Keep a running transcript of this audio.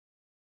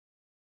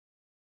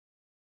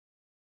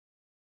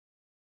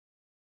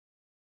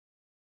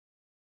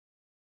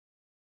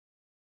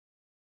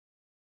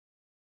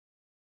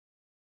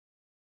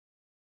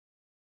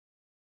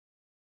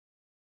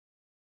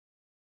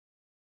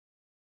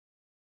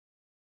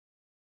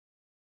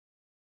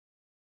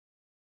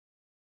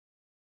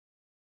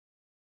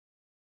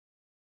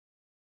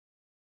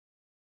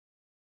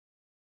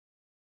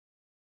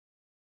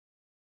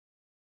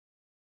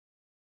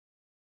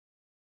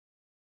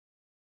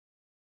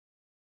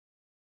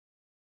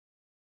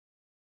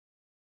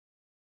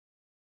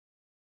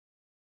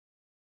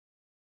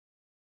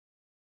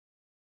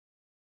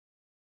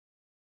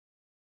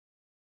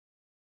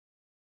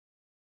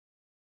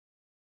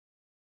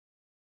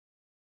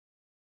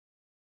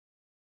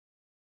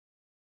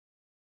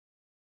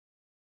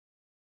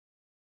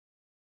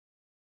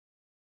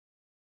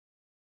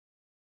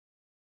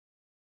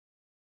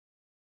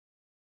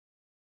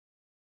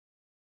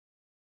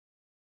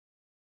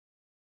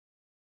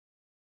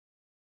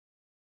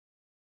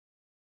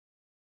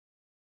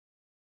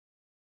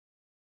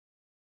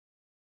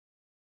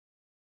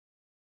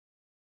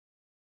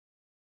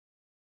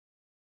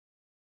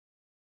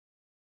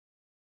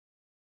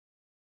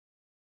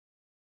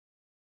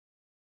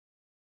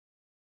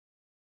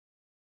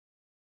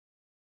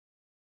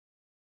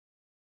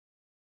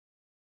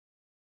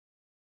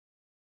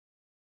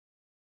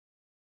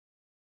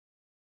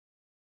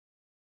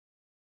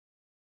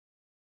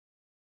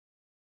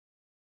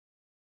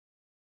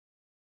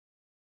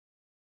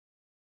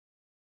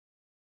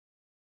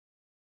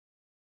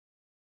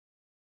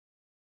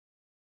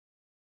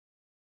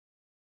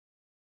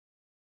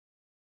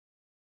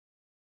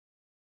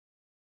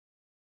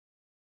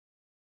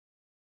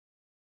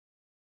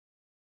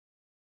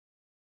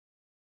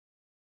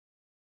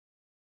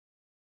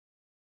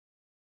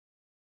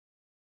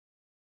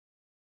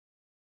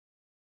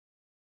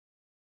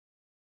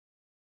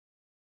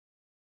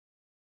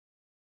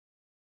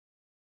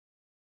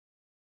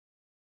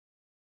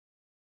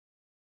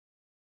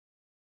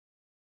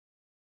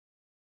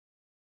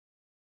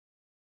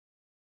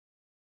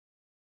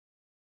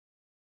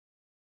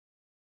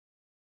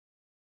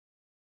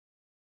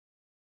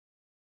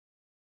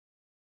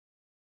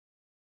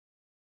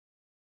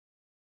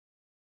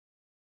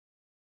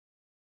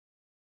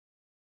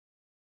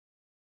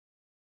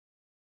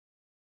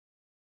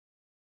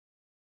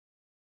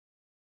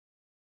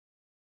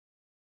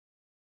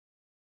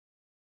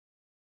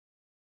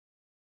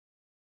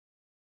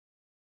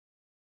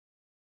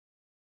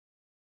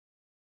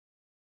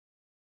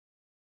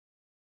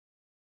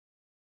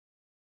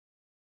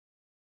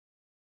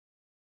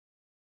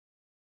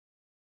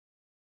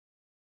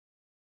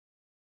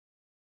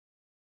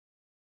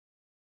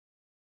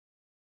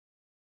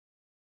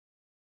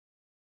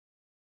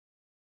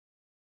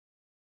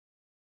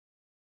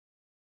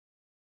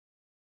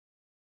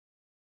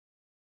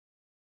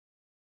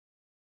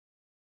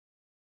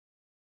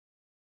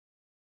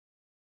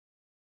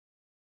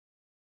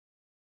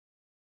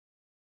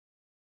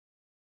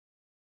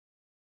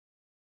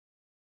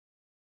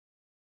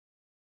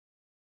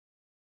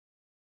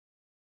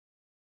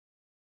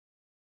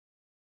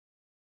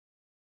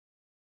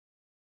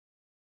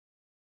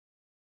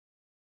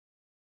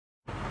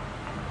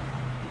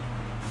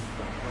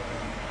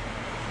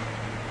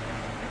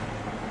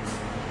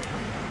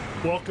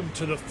Welcome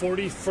to the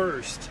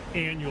 41st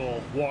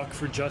annual Walk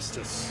for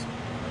Justice.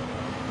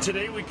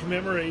 Today we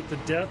commemorate the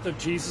death of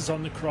Jesus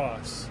on the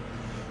cross.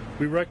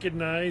 We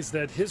recognize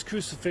that his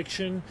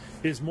crucifixion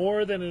is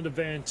more than an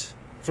event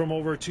from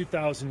over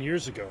 2,000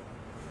 years ago.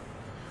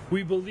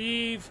 We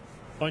believe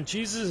on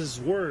Jesus'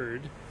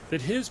 word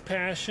that his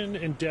passion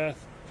and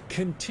death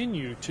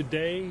continue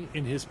today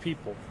in his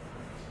people.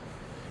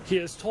 He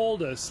has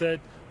told us that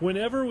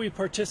whenever we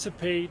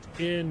participate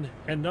in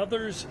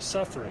another's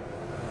suffering,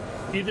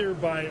 either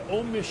by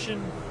omission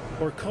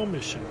or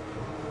commission,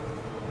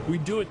 we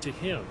do it to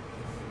him.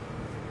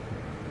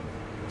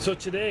 So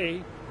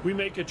today, we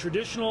make a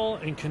traditional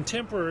and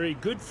contemporary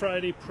Good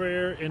Friday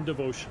prayer and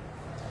devotion,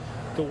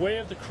 the way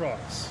of the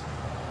cross.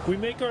 We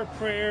make our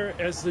prayer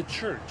as the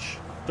church,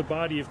 the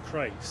body of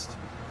Christ.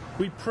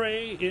 We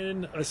pray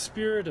in a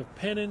spirit of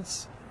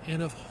penance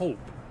and of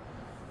hope.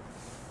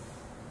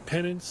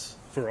 Penance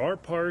for our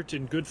part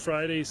in Good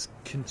Friday's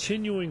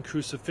continuing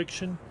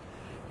crucifixion,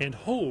 and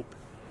hope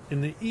in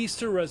the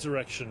Easter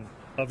resurrection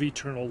of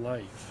eternal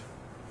life.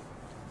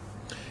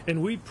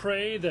 And we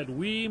pray that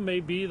we may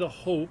be the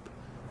hope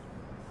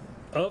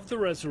of the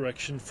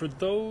resurrection for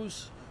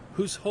those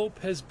whose hope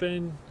has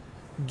been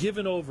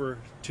given over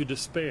to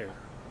despair.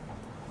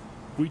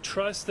 We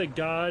trust that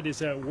God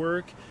is at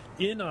work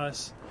in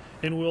us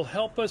and will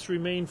help us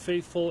remain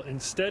faithful and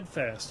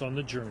steadfast on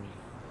the journey.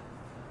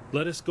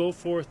 Let us go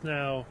forth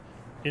now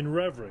in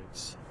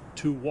reverence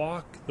to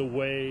walk the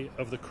way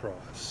of the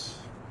cross.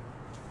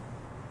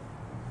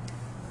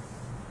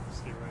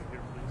 Stay right here,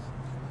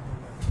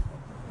 please.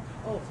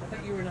 Oh, I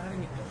thought you were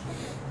nodding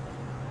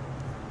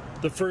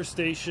at The first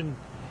station,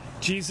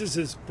 Jesus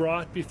is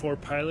brought before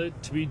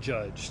Pilate to be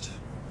judged.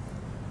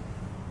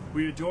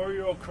 We adore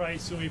you, O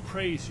Christ, and we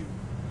praise you,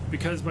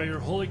 because by your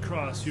holy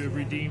cross you have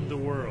redeemed the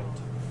world.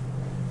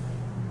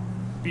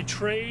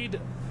 Betrayed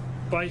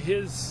by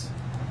his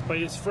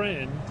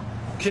friend,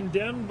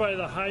 condemned by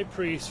the high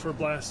priest for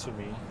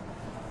blasphemy,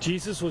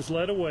 Jesus was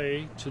led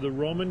away to the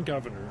Roman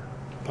governor,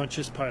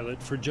 Pontius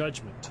Pilate, for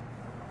judgment.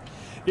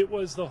 It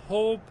was the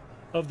hope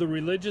of the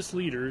religious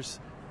leaders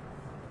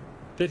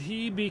that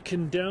he be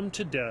condemned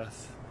to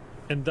death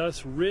and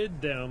thus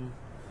rid them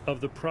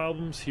of the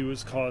problems he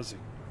was causing.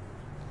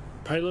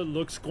 Pilate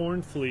looked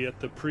scornfully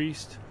at the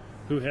priest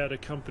who had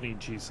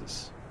accompanied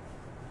Jesus.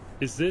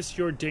 "Is this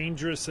your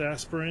dangerous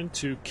aspirant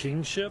to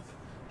kingship?"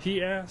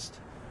 he asked.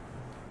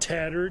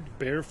 "Tattered,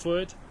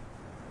 barefoot,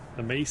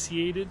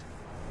 emaciated?"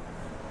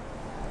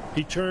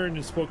 He turned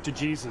and spoke to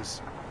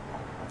Jesus.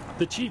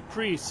 "The chief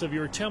priests of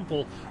your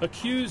temple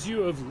accuse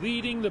you of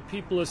leading the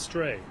people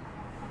astray."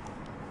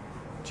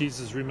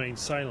 Jesus remained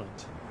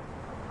silent.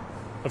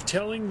 "Of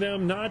telling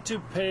them not to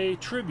pay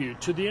tribute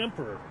to the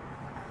emperor,"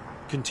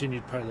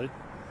 continued Pilate.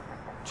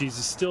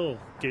 Jesus still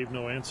gave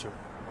no answer.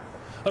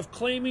 "Of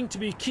claiming to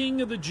be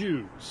king of the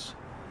Jews.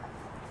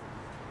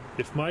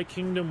 If my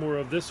kingdom were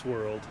of this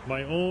world,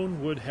 my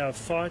own would have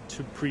fought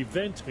to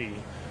prevent me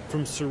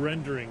from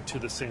surrendering to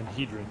the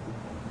Sanhedrin.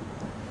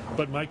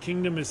 But my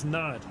kingdom is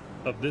not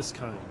of this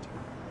kind."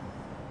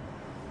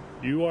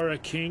 "You are a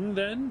king,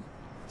 then?"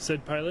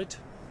 said Pilate.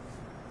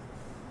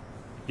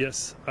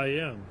 "Yes, I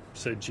am,"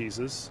 said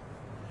Jesus.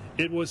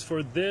 "It was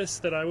for this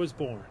that I was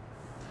born.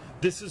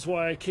 This is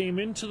why I came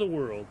into the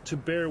world, to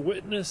bear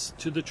witness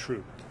to the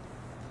truth.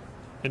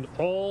 And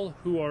all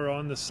who are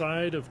on the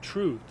side of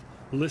truth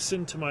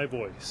listen to my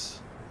voice."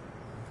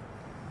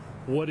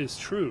 "What is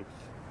truth?"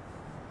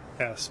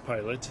 asked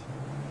Pilate.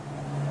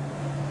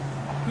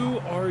 "Who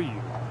are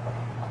you?"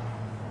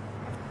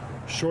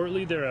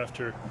 Shortly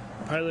thereafter,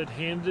 Pilate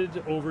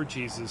handed over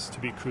Jesus to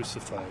be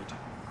crucified.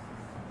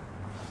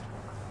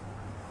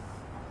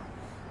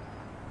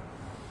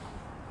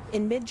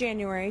 In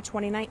mid-January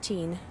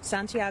 2019,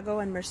 Santiago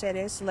and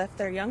Mercedes left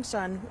their young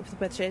son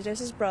with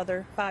Mercedes'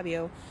 brother,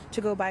 Fabio,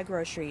 to go buy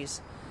groceries.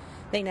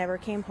 They never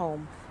came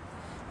home.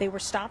 They were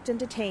stopped and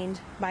detained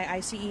by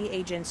ICE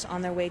agents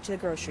on their way to the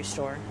grocery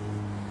store.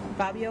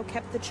 Fabio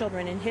kept the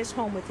children in his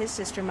home with his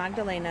sister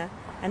Magdalena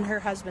and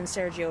her husband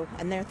Sergio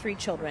and their 3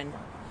 children.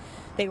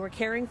 They were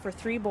caring for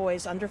 3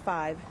 boys under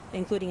 5,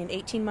 including an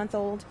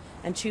 18-month-old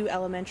and 2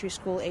 elementary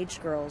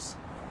school-aged girls.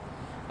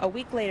 A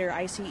week later,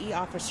 ICE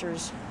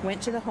officers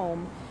went to the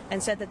home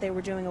and said that they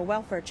were doing a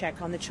welfare check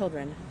on the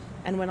children,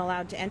 and when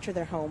allowed to enter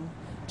their home,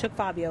 took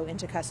Fabio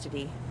into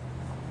custody.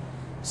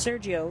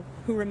 Sergio,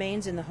 who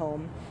remains in the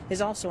home,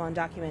 is also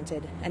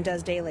undocumented and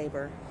does day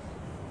labor.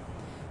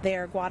 They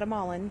are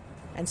Guatemalan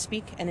and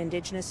speak an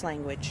indigenous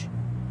language.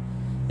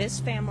 This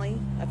family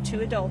of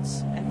 2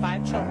 adults and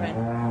 5 children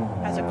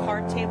has a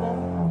card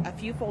table, a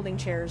few folding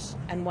chairs,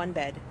 and 1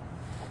 bed.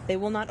 They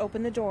will not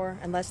open the door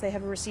unless they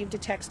have received a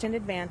text in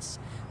advance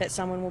that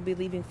someone will be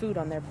leaving food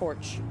on their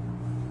porch.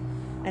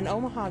 An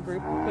Omaha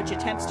group, which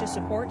attempts to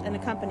support and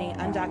accompany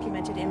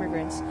undocumented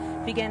immigrants,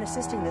 began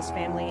assisting this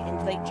family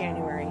in late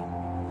January.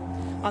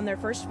 On their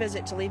first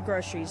visit to leave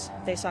groceries,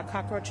 they saw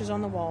cockroaches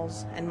on the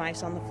walls and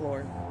mice on the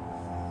floor.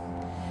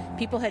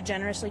 People had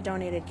generously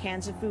donated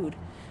cans of food,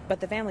 but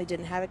the family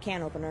didn't have a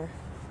can opener.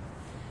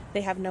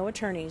 They have no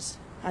attorneys,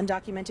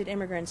 undocumented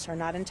immigrants are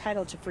not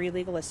entitled to free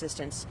legal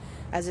assistance,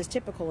 as is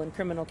typical in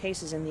criminal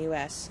cases in the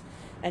U.S.,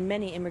 and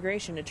many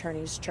immigration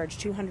attorneys charge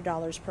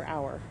 $200 per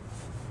hour.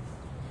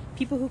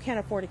 People who can't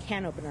afford a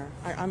can opener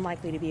are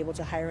unlikely to be able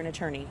to hire an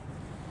attorney.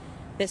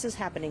 This is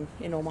happening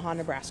in Omaha,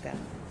 Nebraska.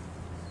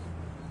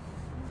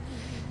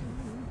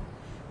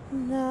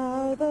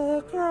 Now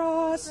the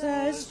cross,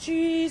 as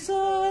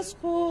Jesus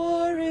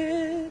bore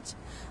it,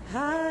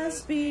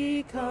 has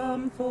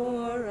become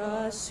for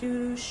us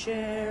who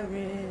share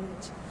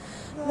it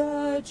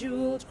the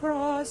jeweled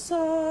cross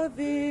of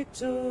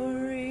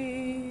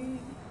victory.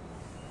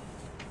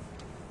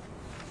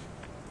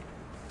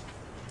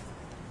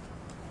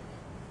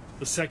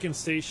 The second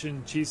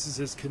station, Jesus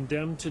is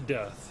condemned to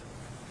death.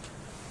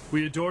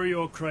 We adore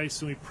you, O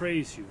Christ, and we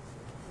praise you,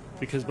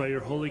 because by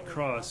your holy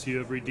cross you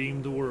have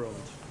redeemed the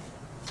world.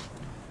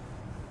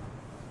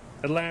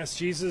 At last,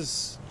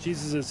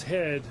 Jesus'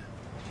 head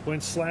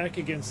went slack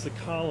against the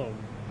column,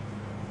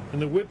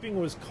 and the whipping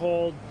was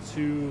called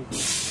to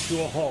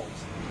a halt.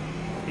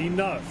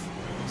 Enough,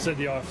 said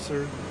the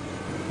officer,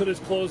 put his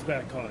clothes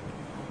back on.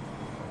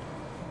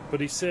 But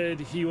he said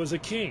he was a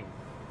king,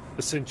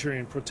 the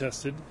centurion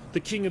protested, the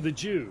king of the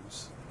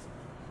Jews.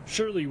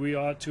 Surely we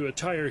ought to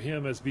attire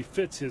him as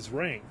befits his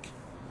rank.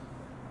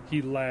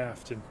 He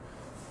laughed, and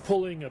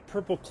pulling a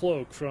purple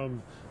cloak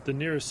from the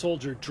nearest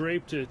soldier,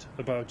 draped it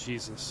about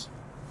Jesus.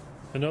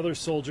 Another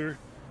soldier,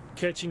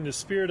 catching the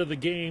spirit of the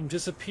game,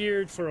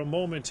 disappeared for a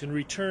moment and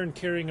returned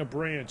carrying a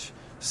branch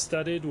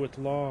studded with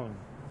long,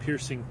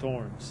 piercing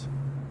thorns.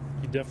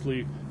 He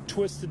deftly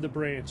twisted the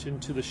branch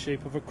into the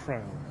shape of a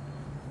crown,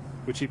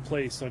 which he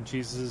placed on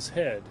Jesus'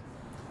 head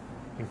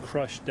and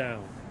crushed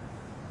down.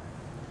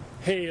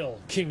 "Hail,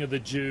 King of the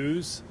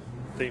Jews!"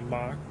 they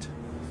mocked.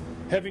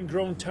 Having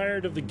grown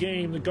tired of the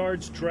game, the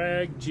guards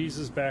dragged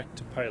Jesus back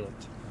to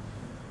Pilate.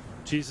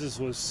 Jesus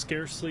was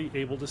scarcely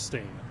able to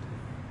stand.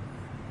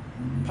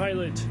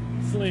 Pilate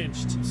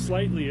flinched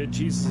slightly at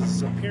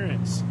Jesus'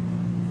 appearance.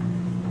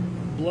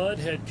 Blood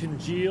had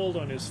congealed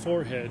on his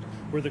forehead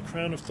where the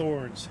crown of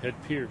thorns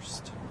had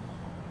pierced.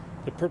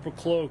 The purple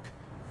cloak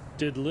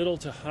did little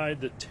to hide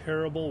the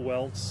terrible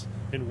welts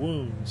and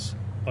wounds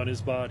on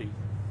his body.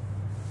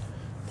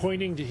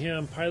 Pointing to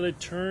him, Pilate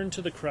turned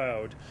to the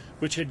crowd,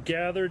 which had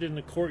gathered in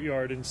the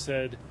courtyard, and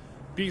said,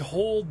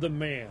 "Behold the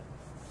man."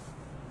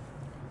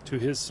 To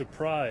his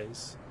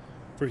surprise,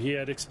 for he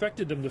had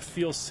expected them to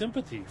feel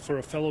sympathy for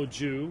a fellow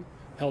Jew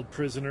held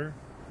prisoner,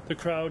 the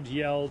crowd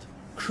yelled,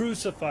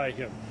 "Crucify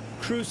him!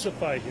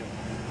 Crucify him!"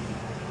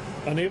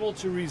 Unable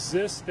to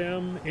resist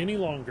them any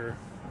longer,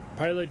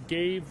 Pilate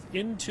gave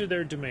in to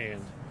their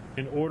demand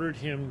and ordered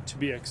him to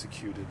be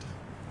executed.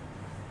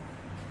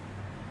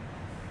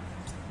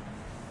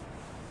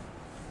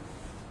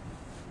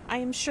 I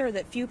am sure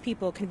that few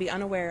people can be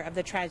unaware of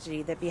the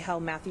tragedy that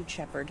befell Matthew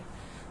Shepard,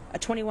 a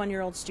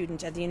 21-year-old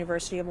student at the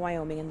University of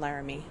Wyoming in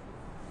Laramie.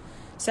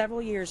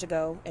 Several years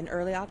ago, in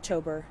early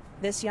October,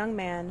 this young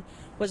man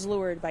was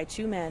lured by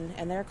two men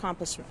and their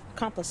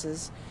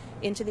accomplices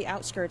into the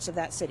outskirts of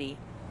that city.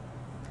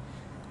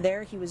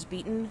 There he was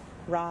beaten,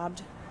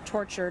 robbed,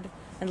 tortured,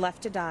 and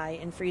left to die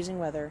in freezing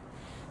weather,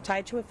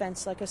 tied to a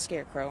fence like a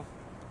scarecrow.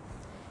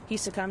 He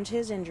succumbed to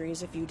his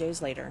injuries a few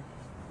days later.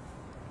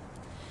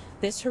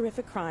 This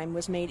horrific crime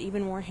was made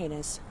even more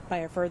heinous by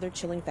a further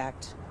chilling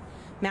fact.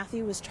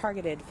 Matthew was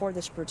targeted for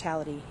this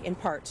brutality, in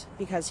part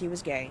because he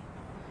was gay.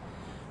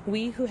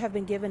 We who have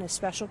been given a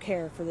special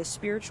care for the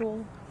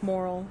spiritual,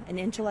 moral, and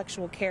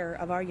intellectual care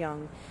of our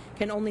young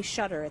can only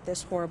shudder at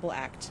this horrible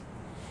act.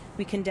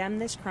 We condemn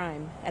this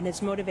crime and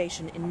its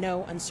motivation in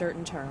no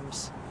uncertain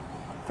terms.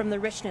 From the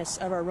richness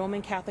of our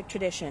Roman Catholic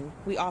tradition,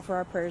 we offer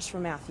our prayers for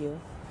Matthew,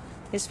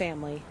 his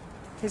family,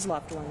 his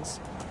loved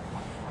ones.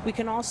 We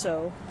can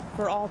also,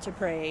 for all, to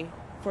pray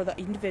for the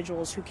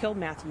individuals who killed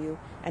Matthew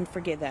and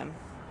forgive them,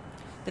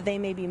 that they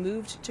may be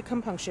moved to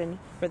compunction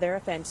for their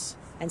offense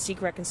and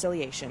seek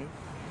reconciliation.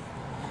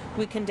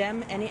 We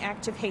condemn any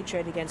act of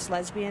hatred against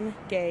lesbian,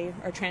 gay,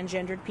 or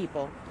transgendered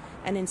people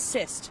and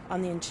insist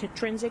on the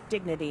intrinsic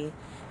dignity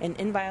and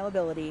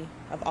inviolability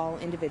of all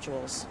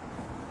individuals.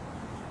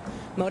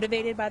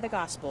 Motivated by the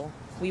gospel,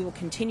 we will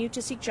continue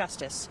to seek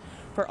justice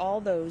for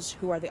all those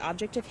who are the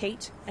object of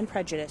hate and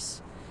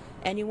prejudice,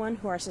 anyone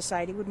who our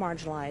society would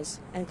marginalize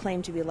and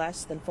claim to be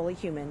less than fully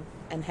human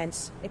and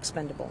hence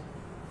expendable.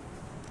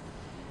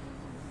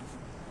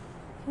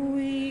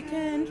 Weak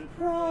and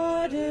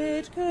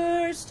prodded,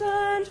 cursed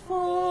and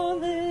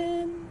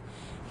fallen,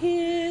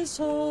 his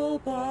whole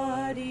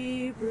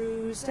body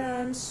bruised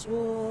and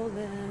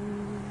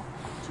swollen,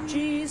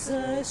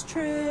 Jesus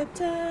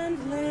tripped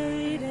and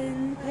laid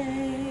in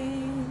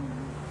pain.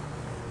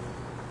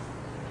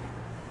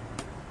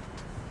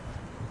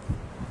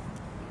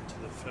 To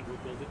the federal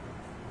building.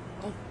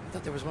 Oh, I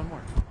thought there was one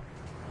more.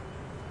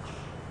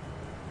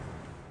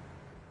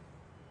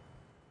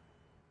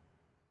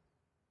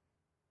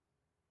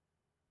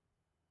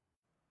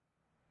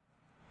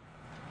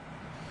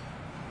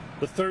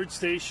 The third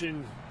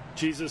station,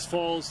 Jesus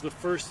falls the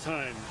first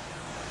time.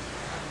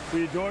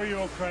 We adore you,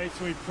 O Christ,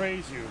 and we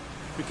praise you,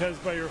 because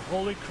by your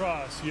holy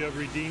cross you have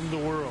redeemed the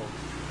world.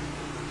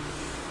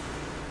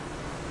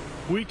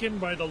 Weakened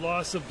by the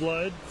loss of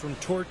blood from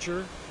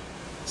torture,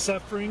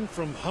 suffering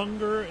from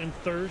hunger and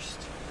thirst,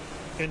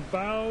 and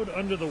bowed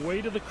under the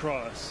weight of the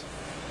cross,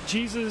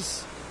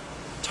 Jesus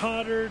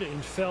tottered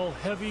and fell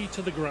heavy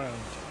to the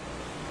ground.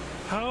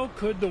 How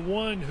could the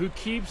one who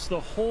keeps the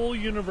whole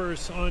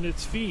universe on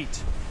its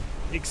feet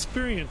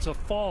experience a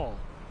fall?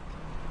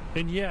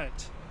 And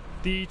yet,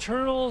 the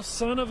eternal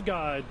Son of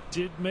God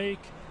did make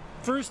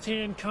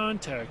first-hand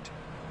contact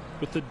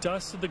with the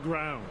dust of the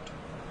ground.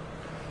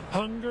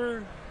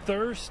 Hunger,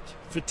 thirst,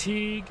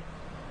 fatigue,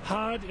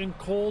 hot and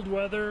cold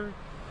weather,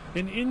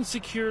 an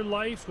insecure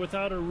life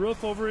without a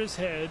roof over his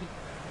head,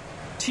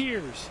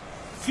 tears,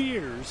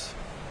 fears,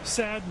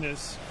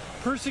 sadness,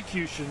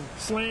 persecution,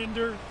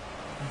 slander,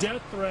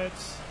 death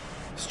threats,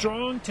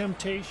 strong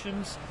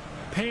temptations,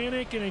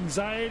 panic and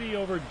anxiety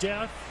over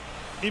death,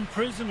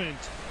 imprisonment,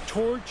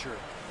 torture,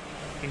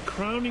 and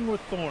crowning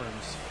with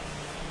thorns.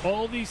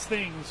 All these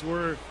things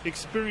were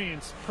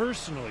experienced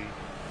personally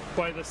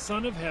by the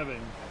Son of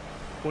Heaven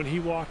when he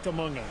walked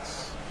among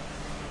us.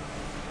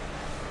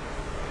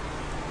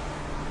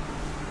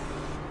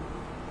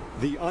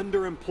 The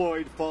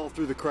underemployed fall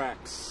through the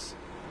cracks.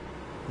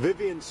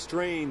 Vivian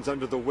strains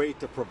under the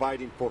weight of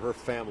providing for her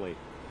family.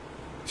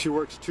 She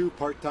works 2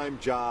 part-time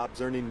jobs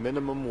earning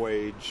minimum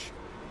wage,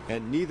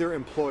 and neither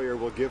employer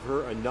will give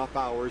her enough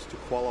hours to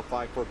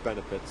qualify for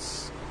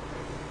benefits.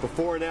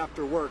 Before and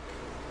after work,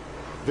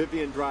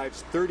 Vivian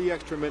drives 30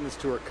 extra minutes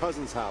to her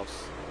cousin's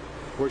house,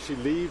 where she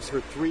leaves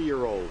her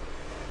 3-year-old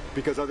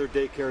because other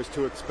daycare is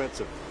too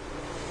expensive.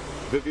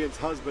 Vivian's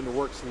husband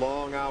works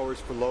long hours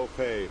for low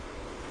pay.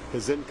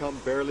 His income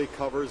barely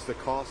covers the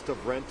cost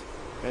of rent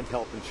and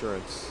health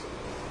insurance.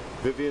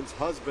 Vivian's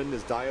husband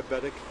is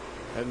diabetic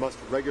and must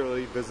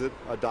regularly visit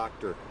a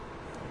doctor.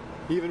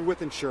 Even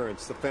with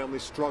insurance, the family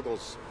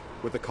struggles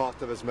with the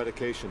cost of his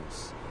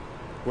medications.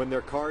 When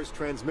their car's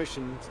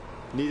transmissions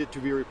needed to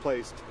be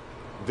replaced,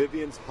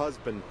 Vivian's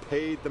husband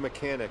paid the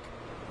mechanic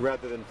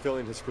rather than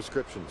filling his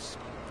prescriptions.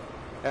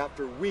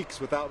 After weeks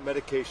without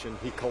medication,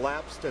 he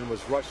collapsed and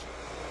was rushed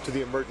to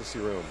the emergency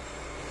room.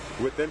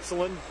 With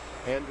insulin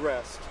and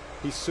rest,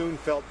 he soon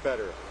felt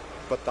better,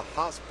 but the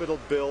hospital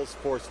bills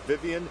forced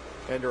Vivian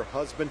and her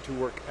husband to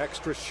work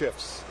extra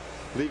shifts,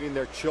 leaving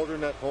their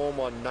children at home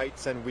on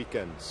nights and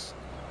weekends.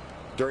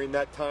 During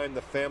that time,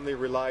 the family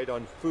relied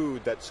on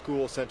food that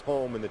school sent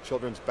home in the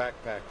children's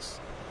backpacks.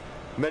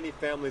 Many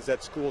families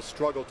at school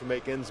struggled to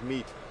make ends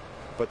meet,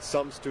 but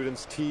some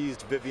students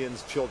teased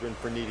Vivian's children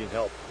for needing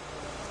help.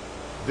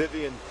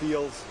 Vivian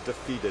feels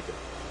defeated.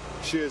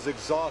 She is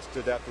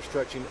exhausted after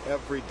stretching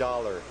every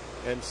dollar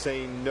and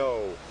saying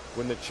no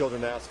when the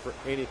children ask for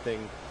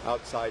anything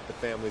outside the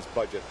family's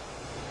budget.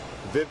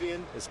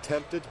 Vivian is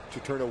tempted to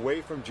turn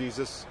away from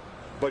Jesus,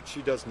 but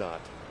she does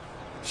not.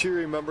 She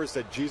remembers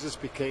that Jesus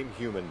became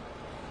human.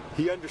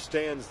 He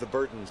understands the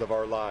burdens of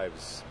our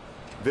lives.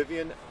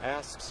 Vivian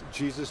asks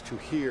Jesus to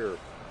hear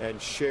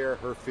and share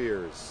her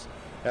fears.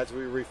 As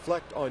we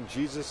reflect on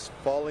Jesus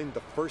falling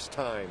the first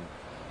time,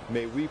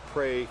 may we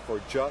pray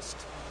for just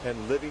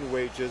and living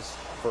wages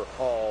for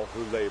all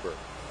who labor.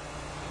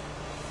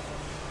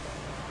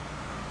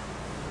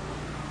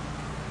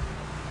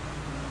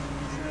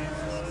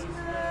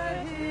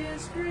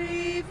 His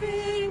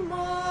grieving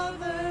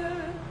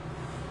mother,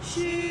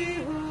 she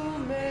who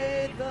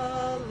made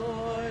the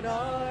Lord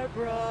our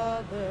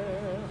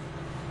brother,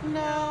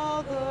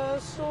 now the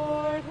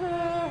sword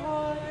her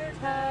heart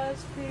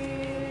has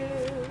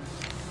pierced.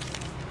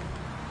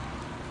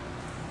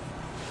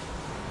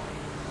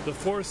 The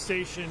 4th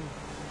station,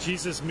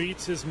 Jesus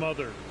meets his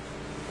mother.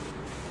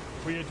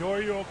 We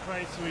adore you, O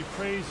Christ, and we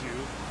praise you,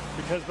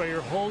 because by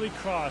your holy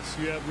cross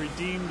you have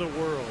redeemed the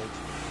world.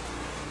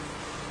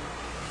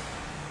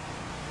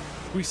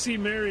 We see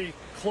Mary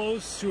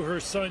close to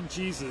her son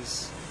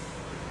Jesus.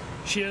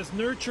 She has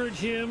nurtured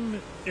him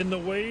in the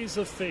ways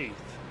of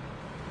faith.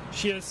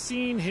 She has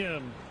seen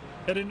him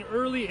at an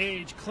early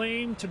age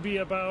claim to be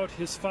about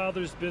his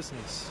Father's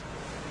business.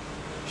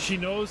 She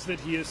knows that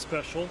he is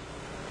special.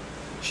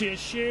 She has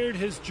shared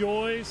his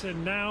joys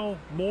and now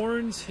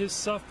mourns his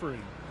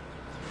suffering.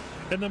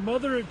 And the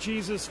mother of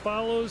Jesus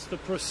follows the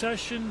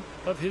procession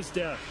of his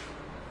death.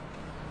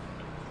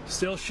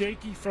 Still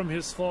shaky from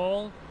his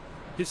fall,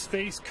 his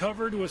face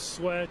covered with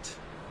sweat,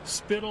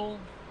 spittle,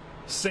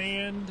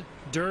 sand,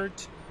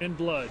 dirt, and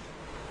blood.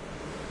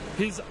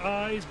 His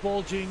eyes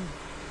bulging,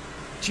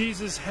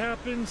 Jesus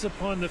happens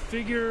upon the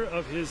figure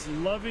of his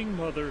loving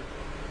mother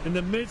in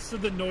the midst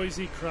of the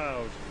noisy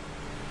crowd.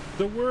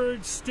 The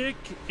words stick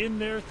in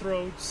their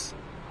throats.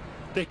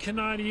 They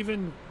cannot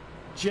even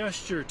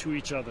gesture to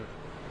each other.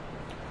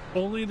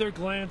 Only their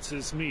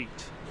glances meet.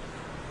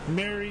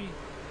 Mary,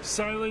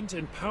 silent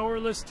and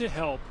powerless to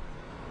help,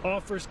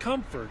 offers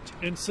comfort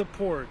and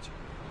support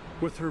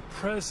with her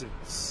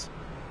presence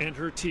and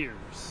her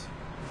tears.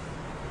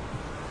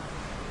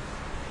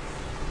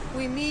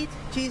 We meet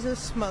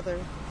Jesus' mother.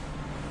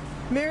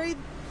 Mary,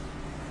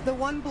 the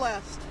one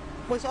blessed,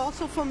 was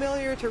also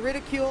familiar to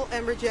ridicule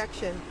and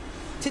rejection.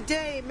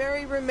 Today,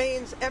 Mary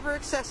remains ever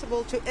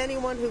accessible to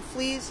anyone who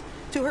flees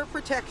to her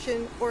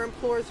protection or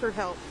implores her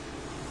help.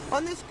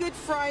 On this Good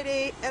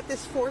Friday at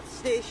this fourth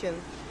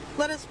station,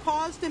 let us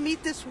pause to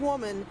meet this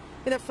woman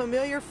in a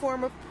familiar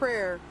form of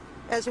prayer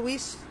as we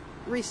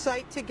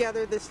recite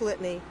together this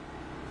litany.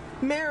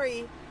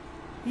 Mary,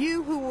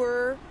 you who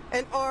were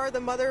and are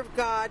the Mother of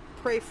God,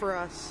 pray for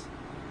us.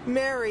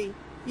 Mary,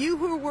 you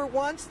who were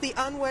once the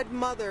unwed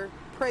mother,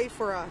 pray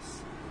for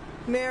us.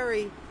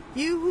 Mary,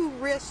 you who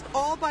risked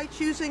all by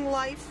choosing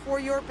life for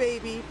your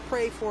baby,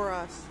 pray for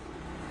us.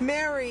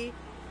 Mary,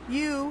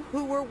 you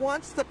who were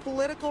once the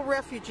political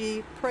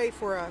refugee, pray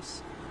for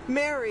us.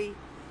 Mary,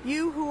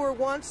 you who were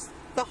once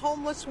the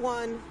homeless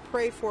one,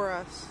 pray for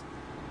us.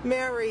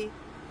 Mary,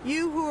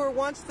 you who were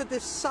once the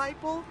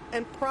disciple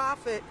and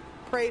prophet,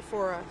 pray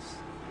for us.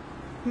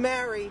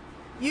 Mary,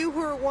 you who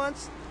were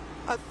once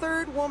a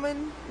third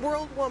woman,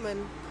 world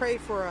woman, pray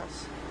for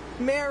us.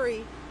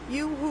 Mary,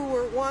 you who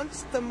were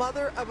once the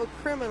mother of a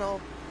criminal,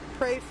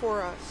 pray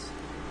for us.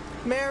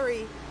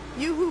 Mary,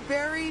 you who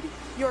buried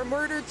your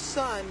murdered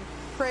son,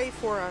 pray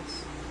for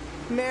us.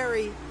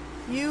 Mary,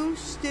 you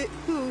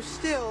who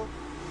still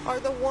are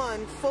the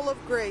one full of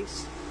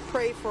grace,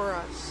 pray for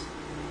us.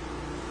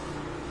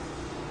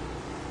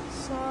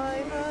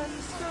 Simon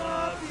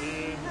stopped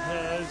in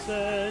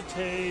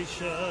hesitation,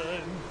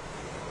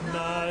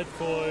 not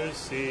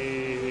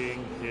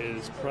foreseeing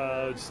his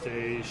proud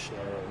station,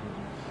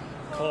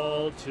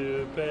 called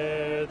to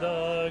bear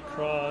the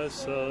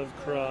cross of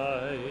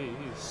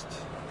Christ.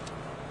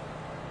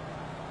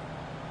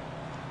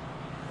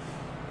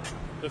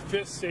 The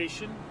fifth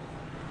station,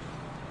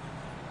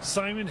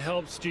 Simon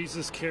helps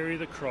Jesus carry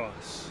the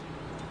cross.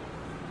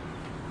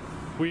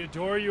 We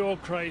adore you, O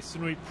Christ,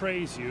 and we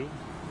praise you,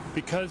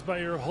 because by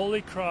your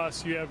holy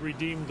cross you have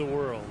redeemed the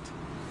world.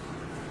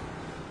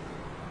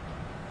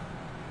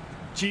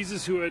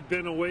 Jesus, who had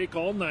been awake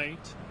all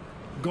night,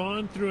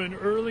 gone through an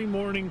early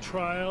morning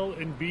trial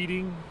and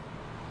beating,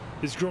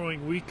 is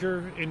growing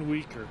weaker and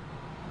weaker.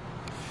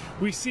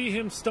 We see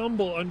him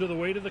stumble under the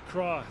weight of the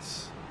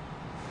cross.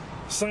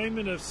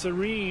 Simon of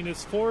Cyrene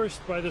is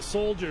forced by the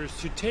soldiers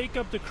to take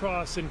up the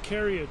cross and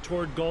carry it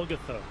toward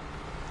Golgotha.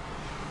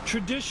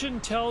 Tradition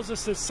tells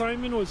us that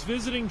Simon was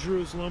visiting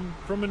Jerusalem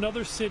from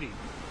another city,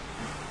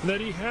 and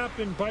that he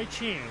happened by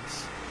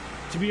chance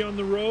to be on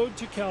the road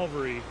to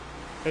Calvary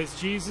as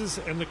Jesus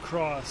and the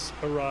cross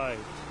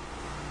arrived.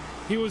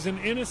 He was an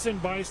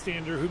innocent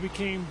bystander who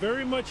became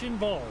very much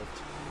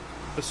involved,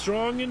 a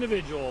strong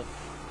individual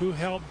who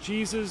helped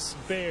Jesus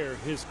bear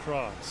his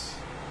cross.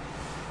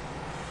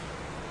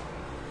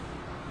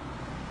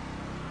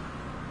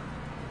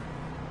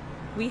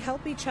 We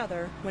help each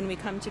other when we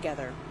come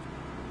together.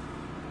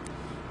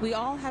 We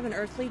all have an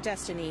earthly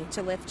destiny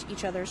to lift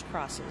each other's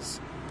crosses.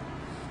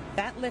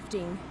 That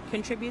lifting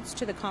contributes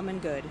to the common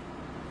good.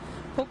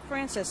 Pope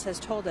Francis has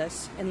told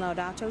us in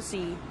Laudato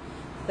Si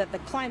that the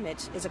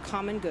climate is a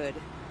common good,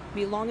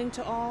 belonging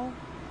to all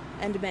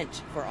and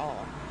meant for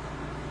all.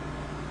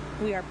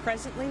 We are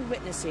presently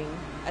witnessing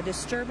a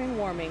disturbing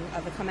warming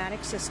of the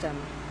climatic system,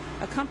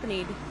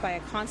 accompanied by a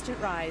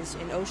constant rise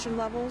in ocean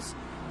levels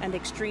and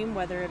extreme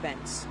weather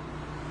events.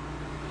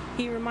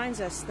 He reminds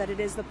us that it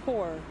is the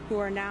poor who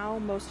are now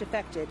most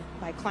affected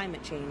by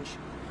climate change,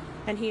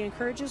 and he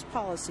encourages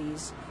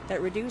policies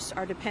that reduce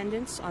our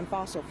dependence on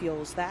fossil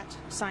fuels that,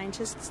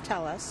 scientists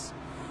tell us,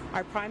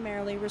 are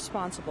primarily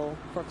responsible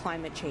for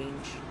climate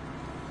change.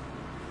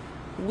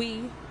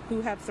 We,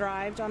 who have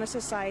thrived on a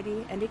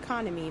society and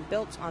economy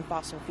built on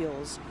fossil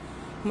fuels,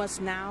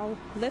 must now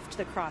lift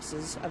the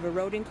crosses of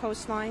eroding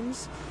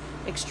coastlines,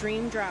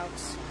 extreme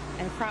droughts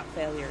and crop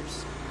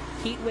failures,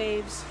 heat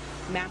waves,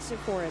 massive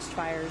forest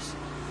fires,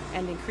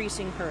 and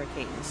increasing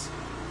hurricanes.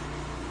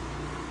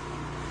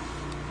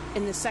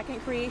 In the second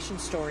creation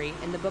story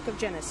in the book of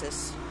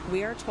Genesis,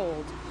 we are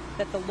told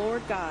that the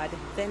Lord God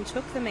then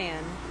took the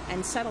man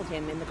and settled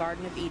him in the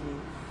Garden of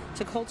Eden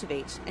to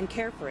cultivate and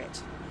care for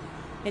it.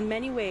 In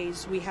many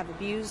ways, we have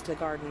abused the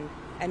garden,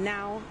 and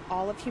now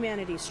all of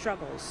humanity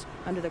struggles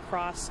under the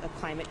cross of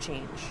climate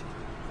change.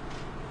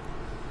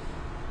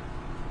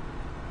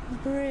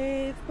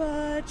 Brave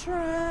but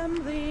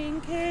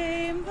trembling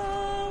came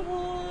the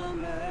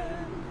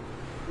woman,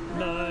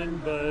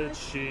 None but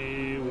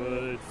she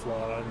would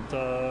flaunt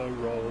a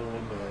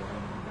Roman,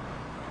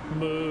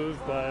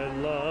 moved by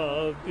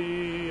love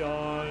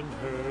beyond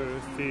her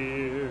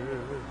fear.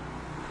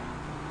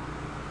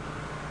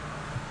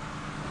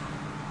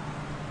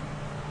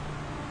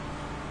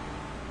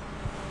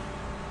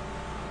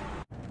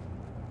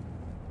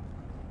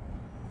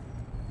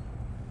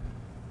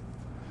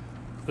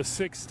 The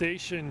sixth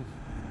station,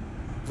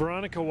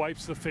 Veronica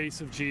wipes the face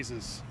of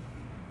Jesus.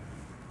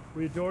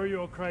 We adore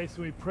you, O Christ,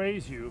 and we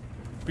praise you,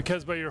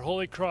 because by your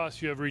holy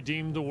cross you have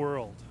redeemed the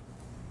world.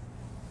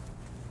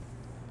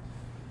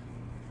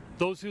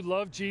 Those who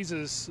loved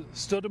Jesus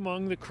stood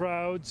among the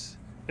crowds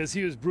as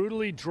he was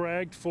brutally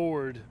dragged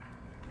forward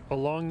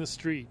along the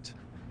street.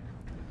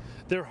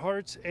 Their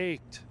hearts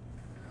ached.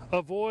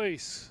 A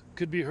voice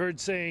could be heard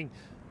saying,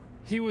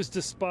 "He was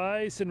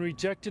despised and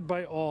rejected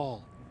by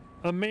all,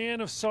 a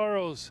man of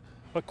sorrows,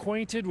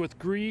 acquainted with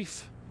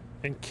grief,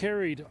 and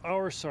carried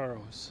our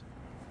sorrows.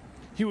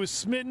 He was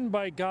smitten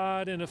by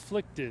God and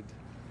afflicted.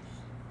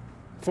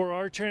 For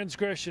our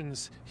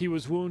transgressions he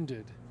was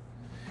wounded.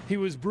 He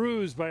was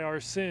bruised by our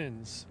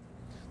sins.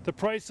 The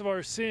price of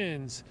our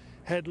sins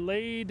had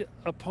laid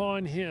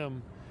upon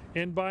him,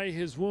 and by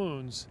his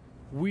wounds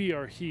we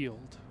are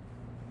healed.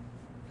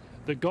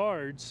 The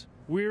guards,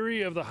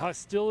 weary of the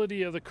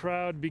hostility of the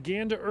crowd,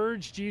 began to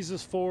urge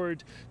Jesus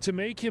forward to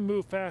make him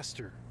move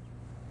faster.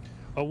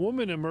 A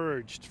woman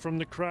emerged from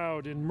the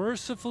crowd and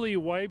mercifully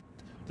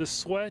wiped the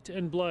sweat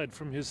and blood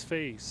from his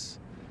face.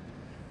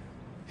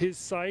 His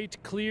sight,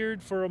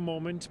 cleared for a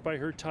moment by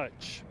her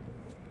touch,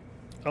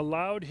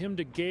 allowed him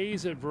to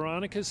gaze at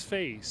Veronica's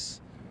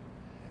face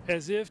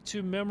as if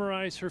to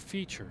memorize her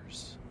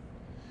features,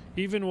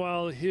 even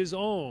while his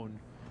own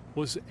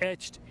was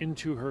etched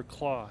into her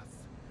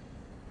cloth.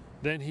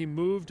 Then he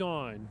moved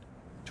on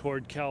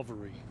toward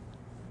Calvary.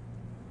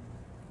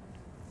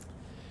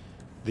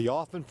 The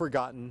often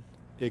forgotten,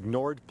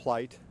 ignored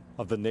plight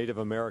of the Native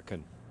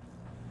American.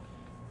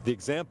 The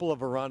example of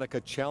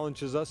Veronica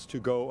challenges us to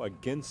go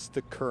against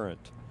the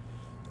current,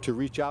 to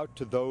reach out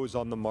to those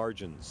on the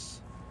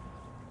margins.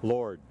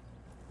 Lord,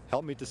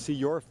 help me to see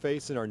your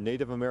face in our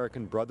Native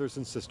American brothers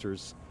and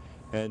sisters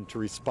and to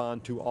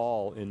respond to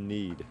all in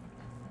need.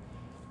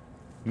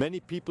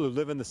 Many people who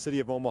live in the city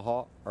of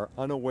Omaha are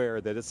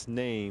unaware that its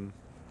name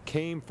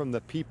came from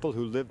the people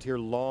who lived here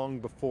long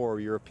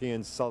before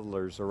European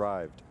settlers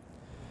arrived.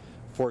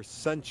 For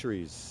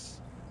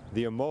centuries,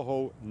 the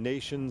Omaha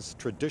Nation's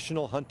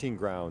traditional hunting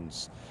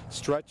grounds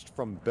stretched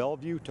from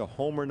Bellevue to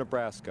Homer,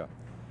 Nebraska,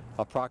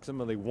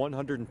 approximately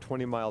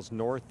 120 miles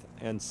north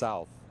and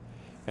south,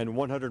 and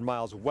 100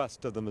 miles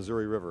west of the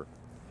Missouri River.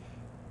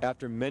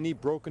 After many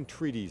broken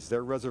treaties,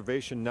 their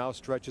reservation now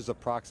stretches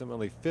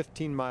approximately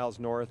 15 miles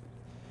north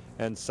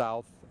and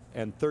south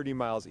and 30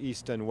 miles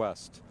east and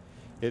west.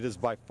 It is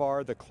by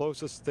far the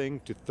closest thing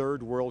to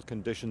third world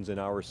conditions in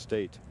our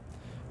state,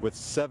 with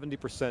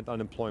 70%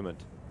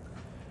 unemployment.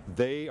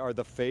 They are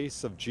the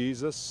face of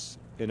Jesus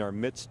in our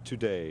midst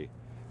today,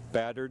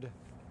 battered,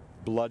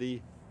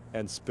 bloody,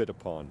 and spit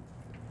upon.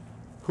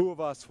 Who of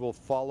us will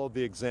follow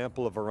the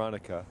example of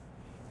Veronica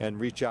and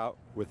reach out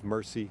with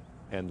mercy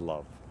and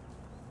love?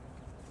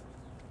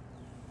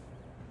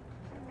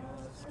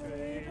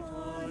 Straight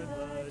on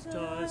the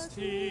dust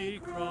he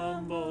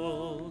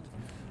crumbled,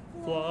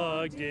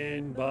 flogged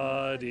in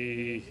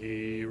body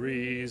he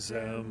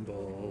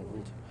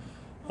resembled.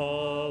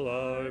 All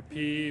our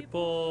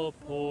people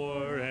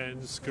poor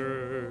and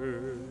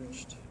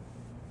scourged.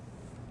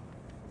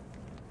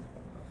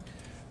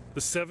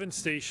 The seventh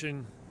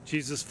station,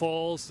 Jesus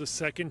falls the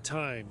second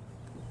time.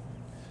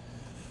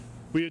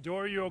 We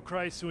adore you, O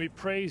Christ, and we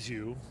praise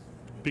you,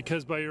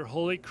 because by your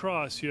holy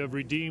cross you have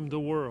redeemed the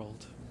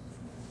world.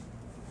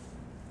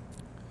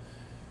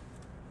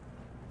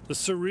 The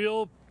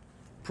surreal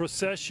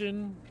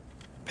procession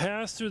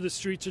passed through the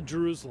streets of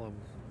Jerusalem,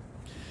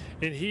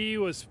 and he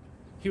was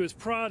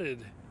prodded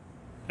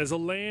as a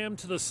lamb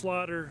to the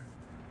slaughter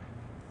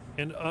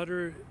and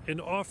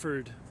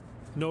offered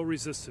no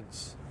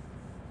resistance.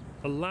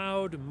 A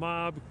loud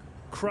mob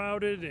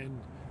crowded and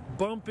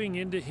bumping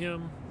into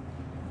him,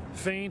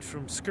 faint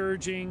from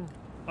scourging,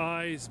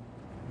 eyes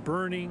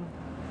burning,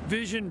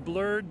 vision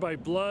blurred by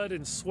blood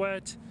and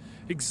sweat,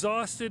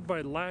 exhausted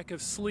by lack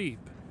of sleep,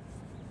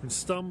 and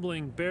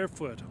stumbling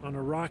barefoot on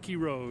a rocky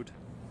road.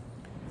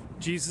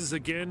 Jesus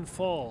again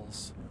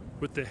falls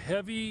with the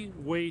heavy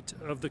weight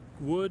of the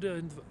wood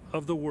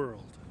of the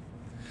world.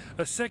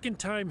 A second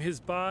time his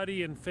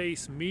body and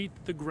face meet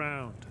the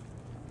ground,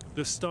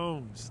 the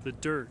stones, the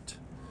dirt.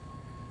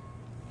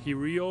 He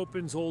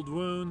reopens old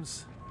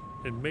wounds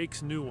and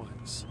makes new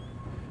ones.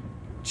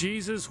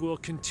 Jesus will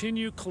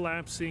continue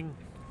collapsing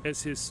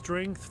as his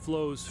strength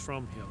flows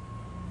from him.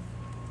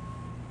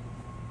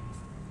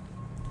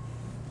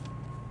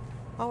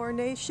 Our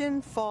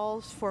nation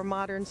falls for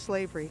modern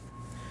slavery.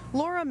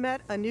 Laura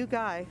met a new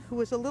guy who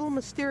was a little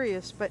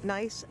mysterious but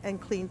nice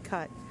and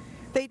clean-cut.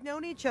 They'd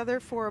known each other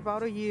for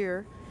about a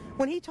year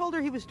when he told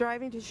her he was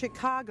driving to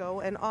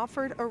Chicago and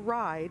offered a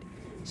ride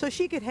so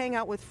she could hang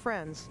out with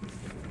friends.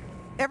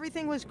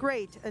 Everything was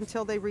great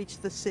until they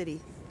reached the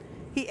city.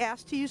 He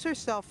asked to use her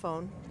cell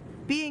phone.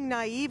 Being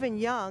naive and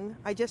young,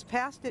 I just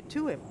passed it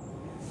to him.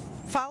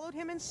 Followed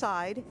him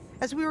inside.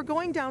 As we were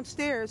going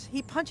downstairs,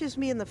 he punches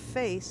me in the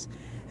face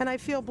and I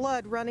feel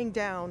blood running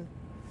down.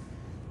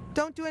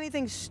 Don't do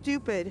anything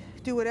stupid.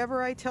 Do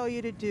whatever I tell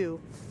you to do.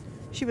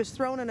 She was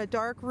thrown in a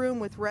dark room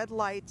with red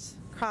lights,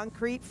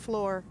 concrete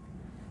floor,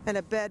 and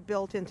a bed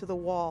built into the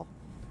wall.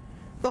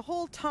 The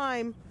whole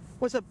time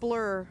was a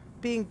blur,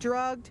 being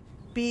drugged,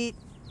 beat,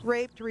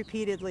 raped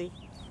repeatedly.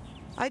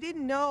 I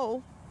didn't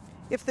know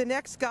if the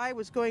next guy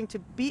was going to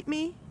beat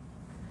me.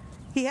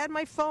 He had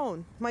my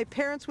phone. My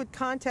parents would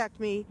contact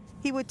me.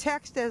 He would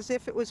text as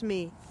if it was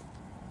me.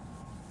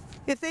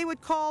 If they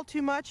would call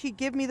too much, he'd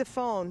give me the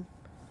phone.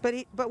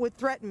 But would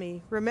threaten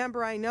me.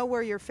 Remember, I know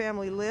where your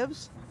family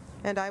lives,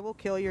 and I will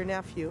kill your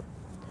nephew.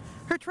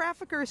 Her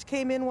traffickers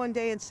came in one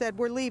day and said,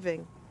 "We're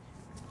leaving."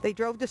 They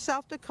drove to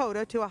South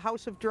Dakota to a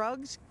house of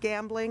drugs,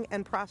 gambling,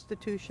 and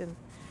prostitution.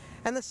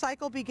 And the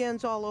cycle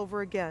begins all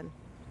over again.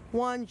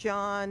 One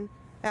John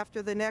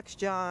after the next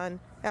John,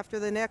 after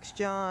the next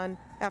John,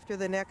 after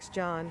the next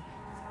John.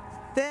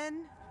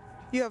 Then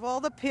you have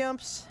all the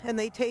pimps and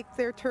they take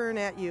their turn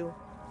at you.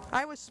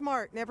 I was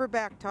smart, never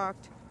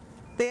backtalked.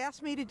 They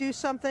asked me to do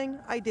something,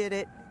 I did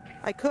it.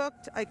 I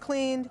cooked, I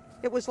cleaned.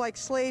 It was like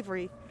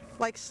slavery,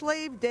 like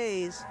slave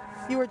days.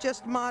 You were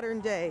just modern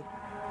day.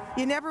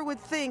 You never would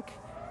think,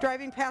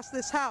 driving past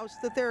this house,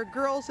 that there are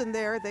girls in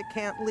there that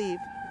can't leave.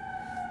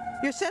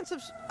 Your sense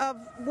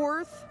of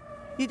worth,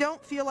 you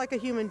don't feel like a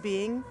human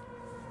being.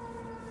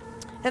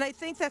 And I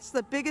think that's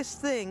the biggest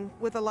thing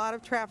with a lot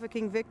of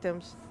trafficking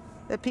victims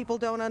that people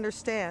don't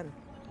understand.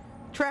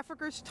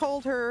 Traffickers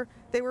told her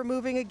they were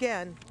moving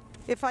again.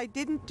 If I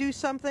didn't do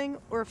something,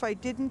 or if I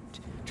didn't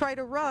try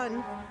to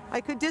run,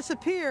 I could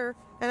disappear,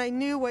 and I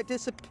knew what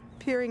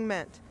disappearing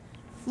meant.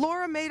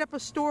 Laura made up a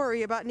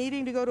story about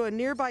needing to go to a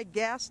nearby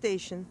gas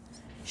station.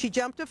 She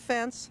jumped a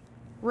fence,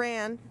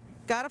 ran,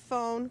 got a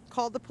phone,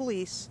 called the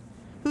police,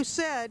 who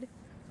said,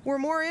 "We're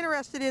more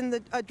interested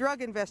in a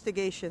drug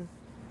investigation."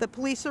 The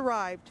police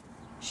arrived.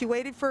 She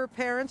waited for her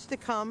parents to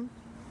come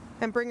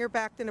and bring her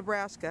back to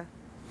Nebraska.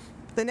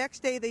 The next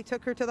day they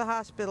took her to the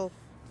hospital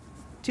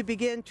to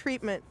begin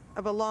treatment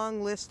of a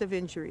long list of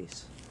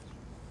injuries.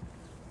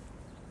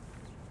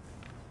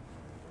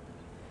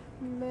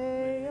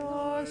 May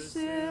our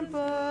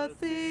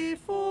sympathy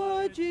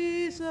for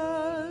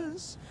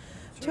Jesus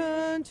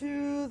turn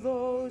to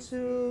those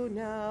who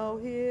now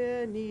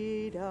here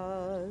need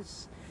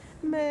us.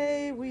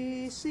 May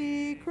we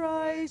see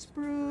Christ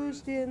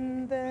bruised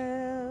in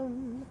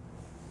them.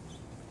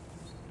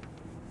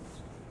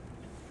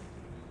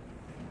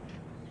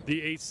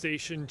 The eighth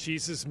station,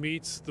 Jesus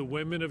meets the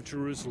women of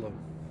Jerusalem.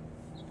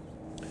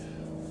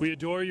 We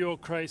adore you, O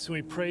Christ, and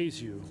we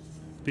praise you,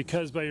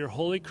 because by your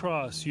holy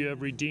cross you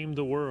have redeemed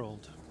the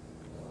world.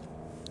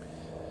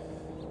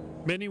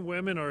 Many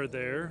women are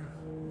there,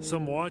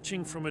 some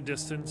watching from a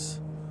distance,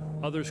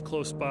 others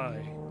close by.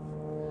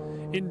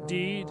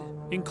 Indeed,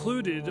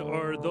 included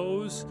are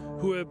those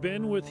who have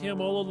been with him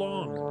all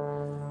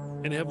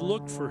along and have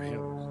looked for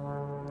him.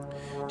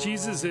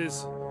 Jesus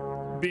is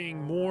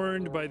being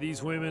mourned by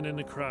these women in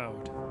the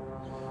crowd.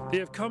 They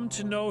have come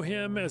to know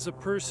him as a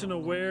person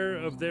aware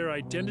of their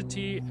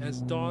identity as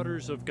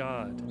daughters of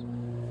God.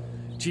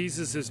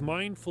 Jesus is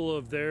mindful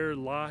of their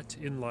lot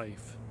in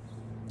life.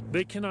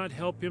 They cannot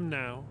help him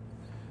now.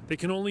 They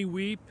can only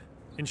weep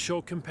and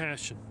show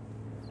compassion.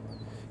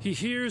 He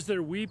hears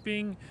their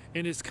weeping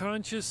and is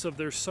conscious of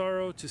their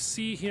sorrow to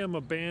see him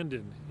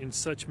abandoned in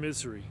such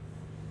misery.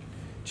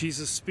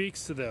 Jesus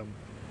speaks to them,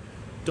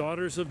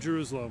 "Daughters of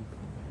Jerusalem,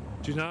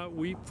 do not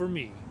weep for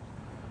me.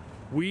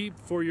 Weep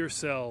for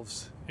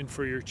yourselves and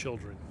for your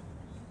children."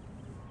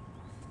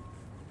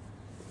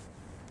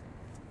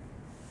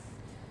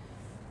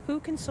 Who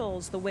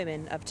consoles the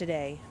women of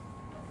today?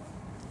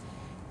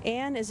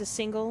 Anne is a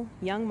single,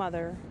 young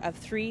mother of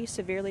 3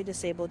 severely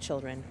disabled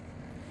children.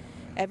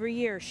 Every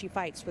year she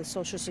fights with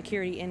Social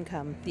Security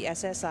income, the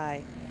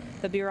SSI,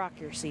 the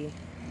bureaucracy,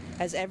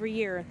 as every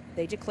year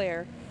they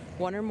declare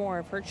one or more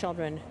of her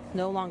children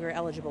no longer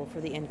eligible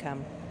for the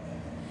income.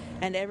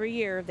 And every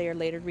year they are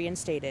later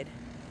reinstated.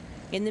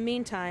 In the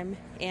meantime,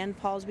 Anne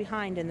falls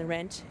behind in the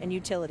rent and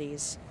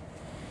utilities.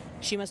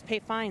 She must pay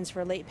fines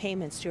for late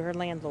payments to her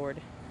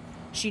landlord.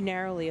 She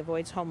narrowly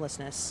avoids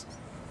homelessness.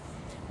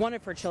 One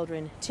of her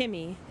children,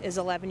 Timmy, is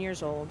 11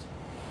 years old.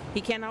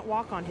 He cannot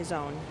walk on his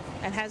own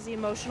and has the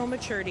emotional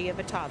maturity of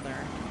a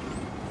toddler.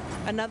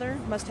 Another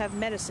must have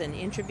medicine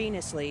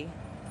intravenously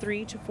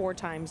 3 to 4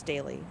 times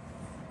daily.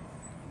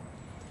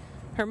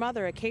 Her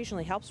mother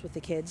occasionally helps with the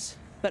kids,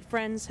 but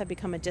friends have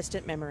become a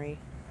distant memory.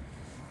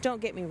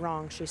 "Don't get me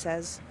wrong," she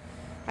says.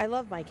 "I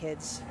love my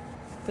kids,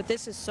 but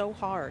this is so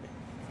hard."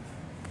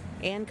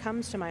 Anne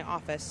comes to my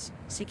office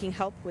seeking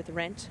help with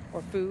rent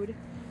or food,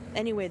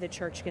 any way the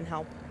church can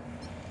help.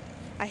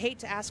 "I hate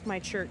to ask my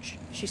church,"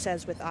 she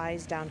says with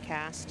eyes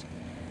downcast,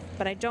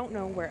 "but I don't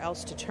know where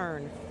else to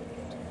turn."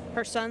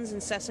 Her son's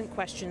incessant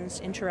questions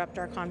interrupt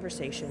our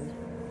conversation.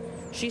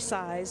 She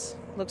sighs,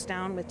 looks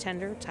down with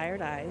tender,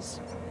 tired eyes,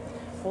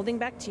 holding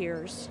back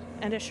tears,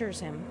 and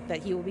assures him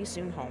that he will be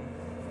soon home.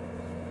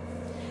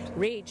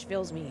 Rage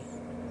fills me.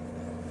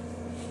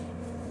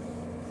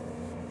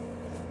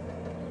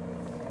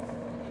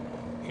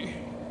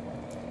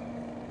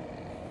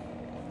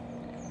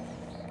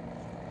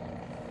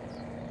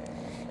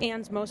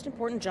 Anne's most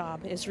important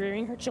job is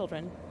rearing her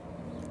children.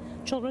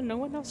 Children no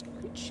one else can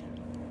reach.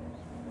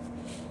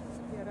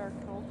 Yet our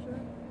culture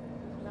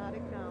does not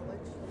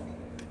acknowledge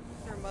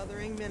her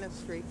mothering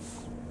ministry.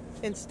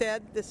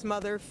 Instead, this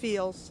mother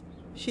feels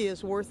she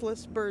is a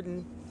worthless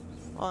burden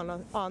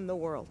on the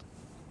world.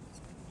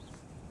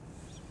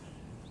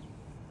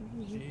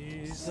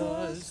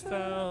 Jesus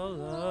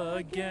fell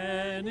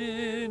again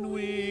in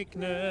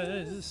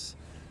weakness,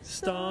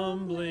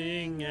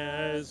 stumbling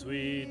as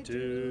we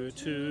do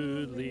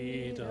to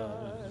lead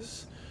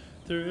us.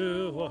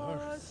 through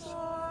our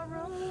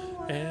sorrow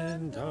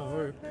and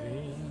our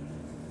pain.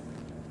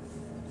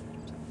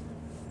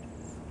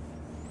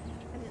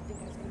 I didn't think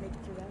I was going to make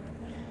it through that.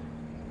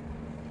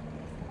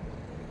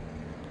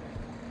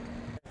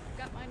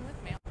 Got mine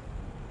with me.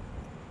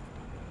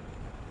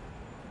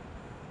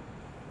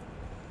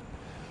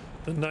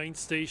 The ninth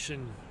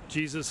station,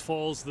 Jesus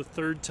falls the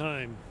third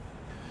time.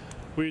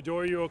 We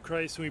adore you, O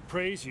Christ, and we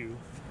praise you,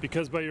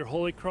 because by your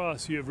holy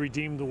cross you have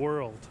redeemed the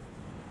world.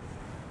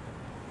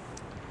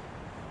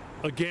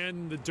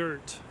 Again, the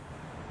dirt,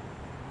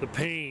 the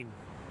pain,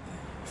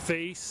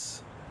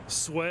 face,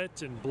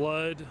 sweat and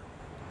blood,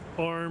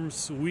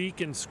 arms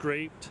weak and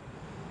scraped,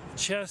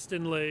 chest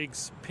and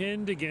legs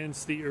pinned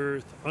against the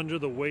earth under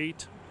the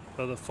weight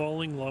of the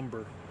falling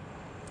lumber.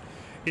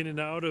 In and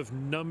out of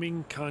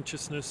numbing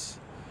consciousness,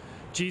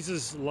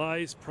 Jesus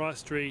lies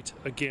prostrate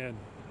again.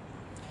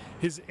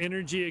 His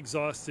energy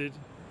exhausted,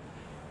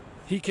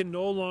 he can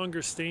no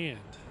longer stand,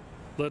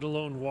 let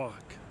alone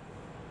walk.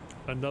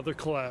 Another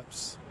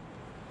collapse.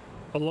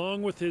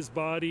 Along with his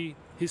body,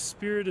 his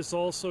spirit is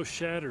also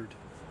shattered.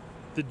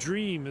 The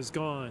dream is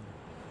gone.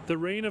 The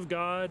reign of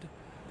God,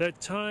 that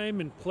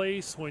time and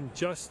place when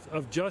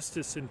of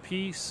justice and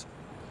peace,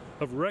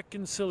 of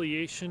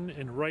reconciliation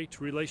and right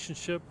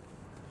relationship,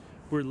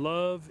 where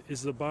love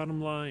is the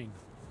bottom line,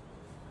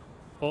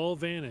 all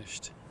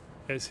vanished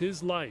as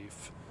his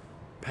life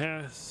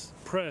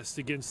pressed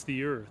against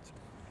the earth,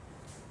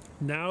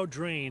 now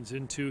drains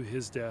into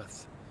his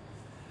death.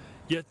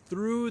 Yet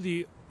through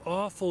the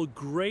awful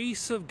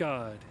grace of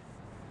God,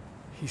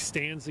 he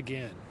stands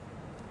again.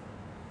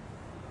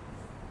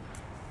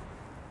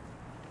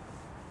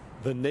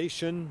 The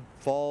nation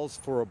falls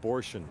for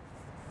abortion.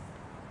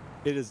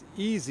 It is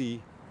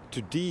easy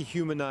to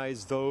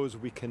dehumanize those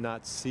we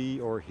cannot see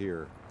or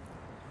hear.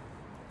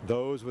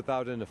 Those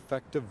without an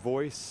effective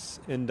voice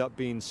end up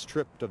being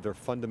stripped of their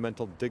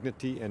fundamental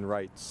dignity and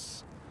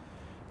rights.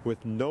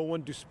 With no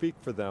one to speak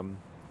for them,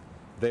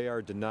 they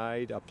are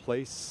denied a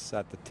place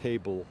at the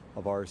table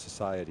of our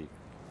society.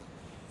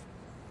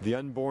 The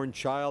unborn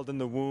child in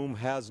the womb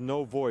has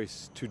no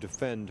voice to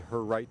defend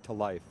her right to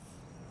life.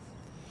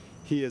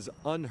 He is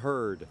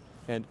unheard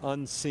and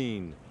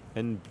unseen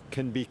and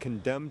can be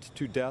condemned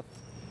to death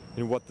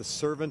in what the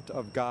servant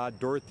of God,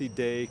 Dorothy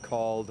Day,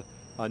 called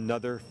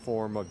another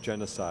form of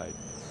genocide.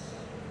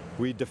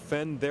 We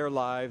defend their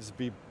lives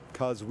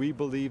because we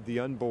believe the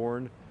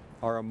unborn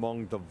are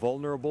among the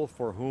vulnerable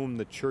for whom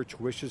the Church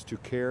wishes to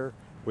care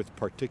with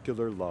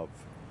particular love.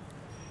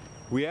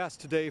 We ask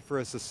today for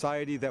a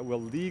society that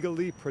will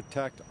legally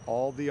protect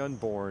all the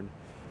unborn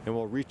and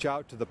will reach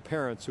out to the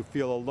parents who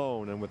feel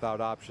alone and without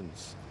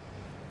options.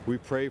 We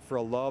pray for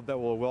a love that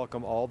will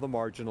welcome all the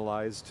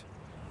marginalized.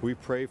 We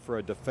pray for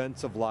a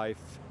defense of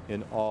life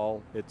in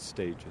all its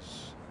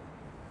stages.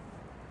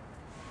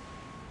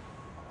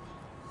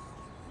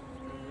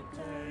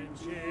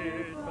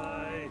 Cheered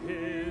by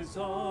his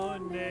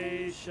own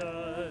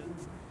nation,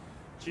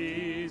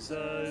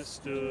 Jesus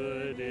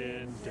stood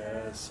in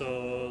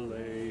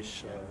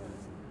desolation,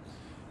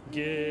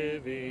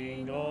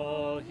 giving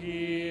all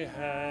he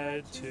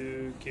had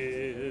to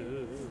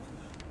give.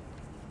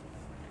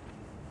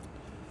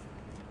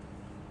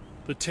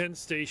 The 10th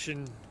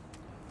station,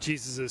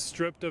 Jesus is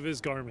stripped of his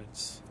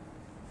garments.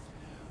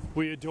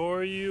 We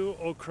adore you,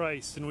 O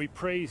Christ, and we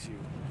praise you,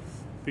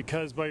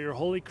 because by your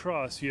holy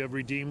cross you have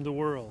redeemed the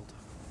world.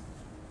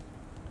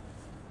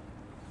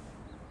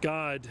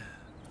 God,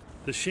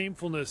 the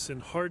shamefulness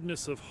and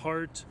hardness of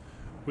heart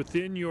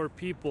within your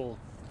people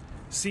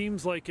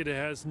seems like it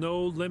has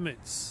no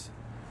limits.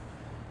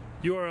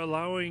 You are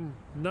allowing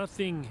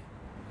nothing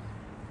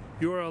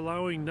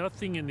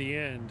in the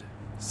end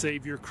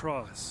save your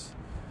cross.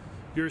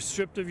 You're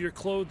stripped of your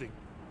clothing.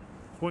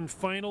 One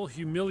final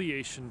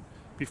humiliation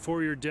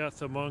before your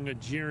death among a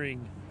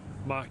jeering,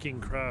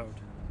 mocking crowd.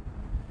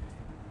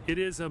 It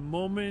is a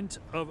moment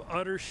of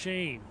utter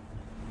shame.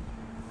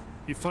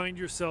 You find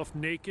yourself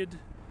naked,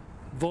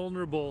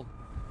 vulnerable,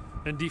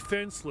 and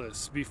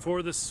defenseless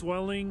before the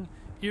swelling,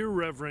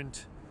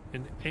 irreverent,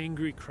 and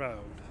angry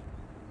crowd.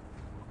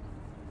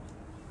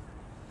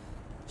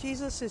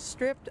 Jesus is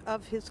stripped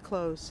of his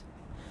clothes.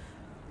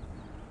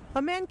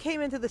 A man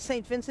came into the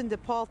St. Vincent de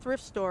Paul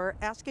thrift store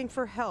asking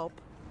for help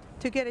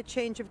to get a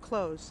change of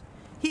clothes.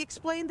 He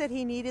explained that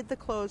he needed the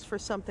clothes for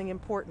something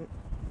important.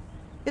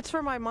 It's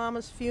for my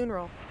mama's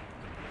funeral.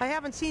 I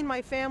haven't seen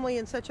my family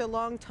in such a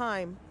long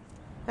time,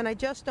 and I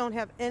just don't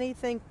have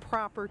anything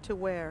proper to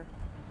wear.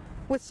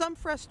 With some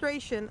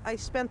frustration, I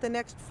spent the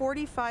next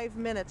 45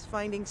 minutes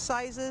finding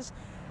sizes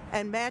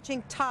and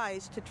matching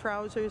ties to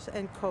trousers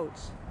and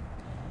coats.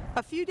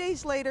 A few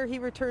days later, he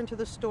returned to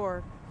the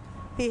store.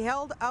 He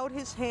held out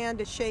his hand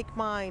to shake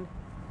mine,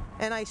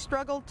 and I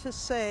struggled to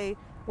say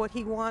what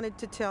he wanted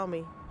to tell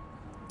me.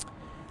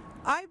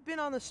 I've been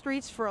on the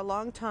streets for a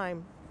long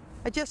time.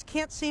 I just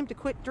can't seem to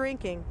quit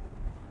drinking.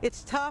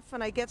 It's tough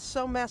and I get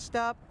so messed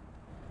up.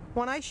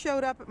 When I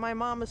showed up at my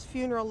mama's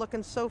funeral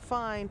looking so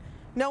fine,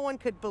 no one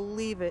could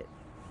believe it.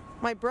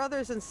 My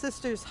brothers and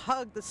sisters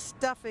hugged the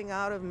stuffing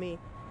out of me.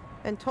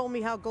 and told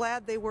me how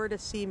glad they were to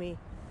see me.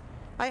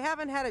 I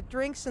haven't had a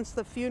drink since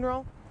the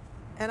funeral,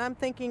 and I'm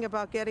thinking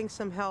about getting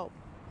some help.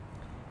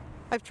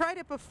 I've tried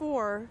it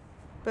before,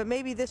 but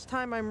maybe this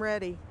time I'm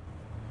ready.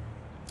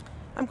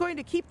 I'm going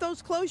to keep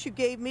those clothes you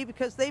gave me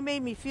because they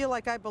made me feel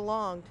like I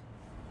belonged.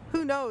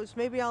 Who knows,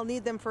 maybe I'll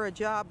need them for a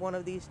job one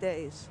of these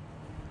days.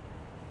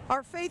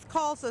 Our faith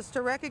calls us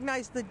to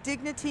recognize the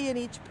dignity in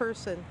each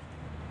person,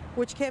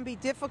 which can be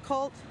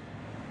difficult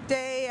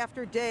day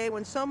after day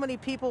when so many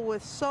people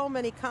with so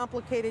many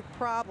complicated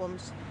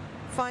problems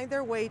find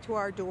their way to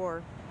our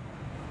door.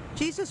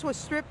 Jesus was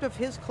stripped of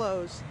his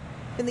clothes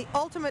in the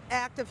ultimate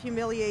act of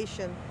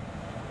humiliation.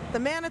 The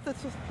man at the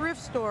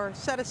thrift store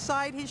set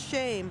aside his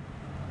shame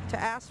to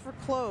ask for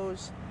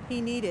clothes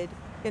he needed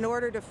in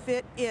order to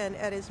fit in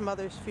at his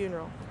mother's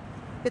funeral.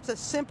 It's a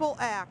simple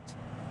act,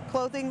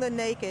 clothing the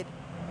naked,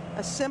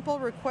 a simple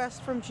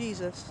request from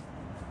Jesus.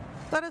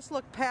 Let us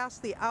look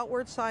past the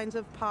outward signs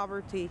of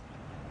poverty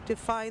to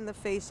find the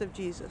face of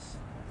Jesus.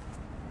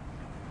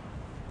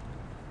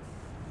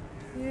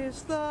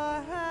 Here's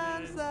the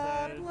hands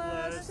that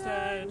blessed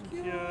and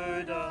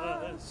cured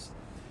us.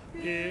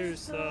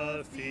 Here's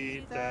the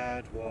feet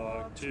that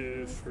walk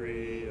to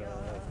free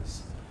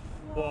us.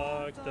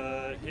 Walk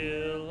the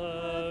hill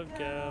of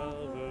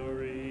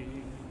Calvary.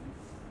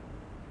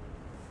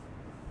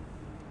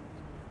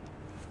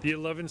 The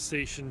 11th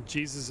station,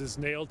 Jesus is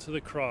nailed to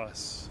the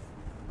cross.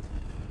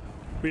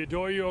 We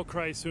adore you, O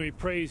Christ, and we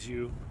praise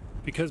you,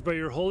 because by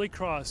your holy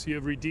cross you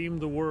have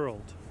redeemed the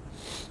world.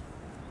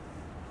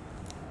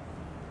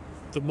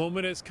 The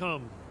moment has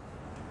come.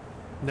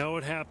 Now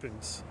it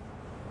happens.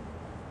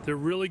 They're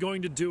really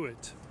going to do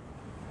it,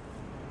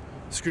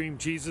 screamed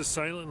Jesus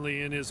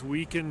silently in his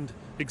weakened,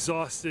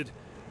 exhausted,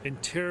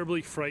 and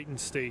terribly frightened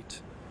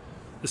state.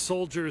 The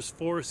soldiers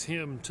force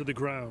him to the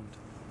ground.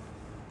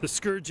 The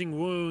scourging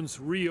wounds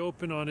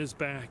reopen on his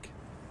back,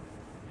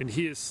 and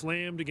he is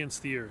slammed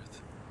against the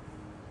earth.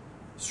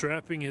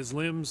 Strapping his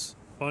limbs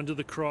onto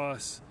the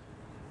cross,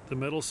 the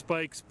metal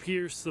spikes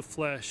pierce the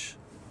flesh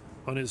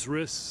on his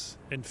wrists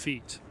and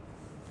feet.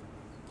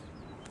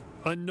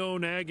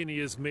 Unknown agony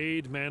is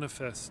made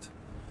manifest.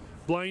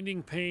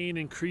 Blinding pain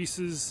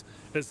increases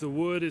as the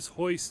wood is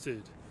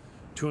hoisted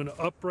to an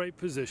upright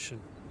position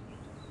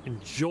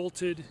and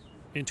jolted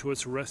into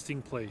its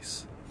resting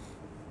place.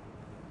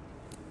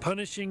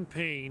 Punishing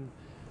pain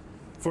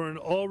for an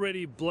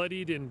already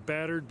bloodied and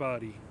battered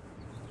body.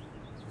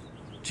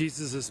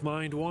 Jesus'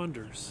 mind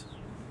wanders.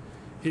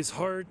 His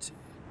heart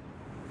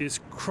is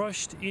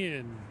crushed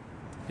in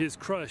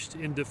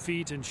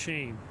defeat and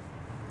shame.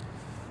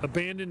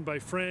 Abandoned by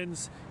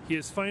friends, he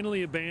is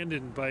finally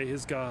abandoned by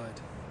his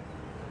God.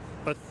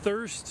 A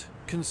thirst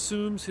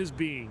consumes his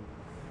being.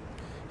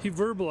 He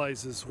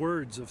verbalizes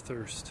words of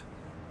thirst.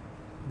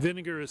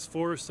 Vinegar is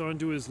forced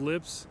onto his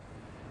lips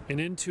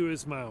and into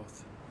his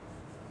mouth.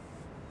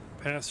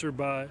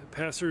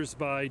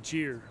 Passers-by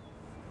jeer.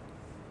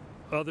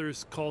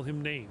 Others call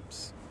him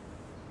names.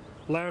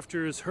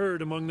 Laughter is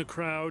heard among the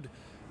crowd.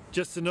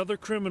 Just another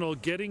criminal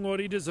getting what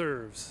he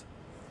deserves,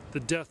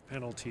 the death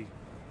penalty.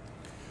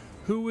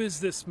 Who is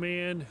this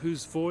man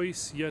whose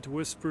voice yet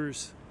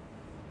whispers,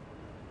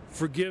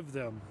 "Forgive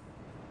them,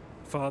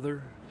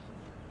 Father,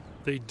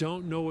 they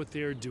don't know what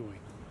they are doing"?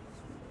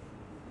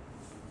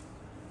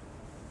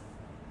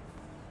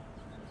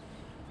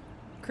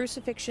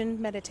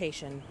 Crucifixion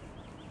Meditation.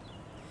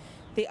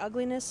 The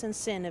ugliness and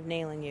sin of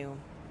nailing you.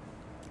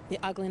 The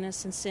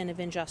ugliness and sin of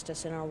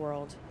injustice in our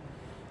world.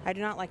 I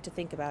do not like to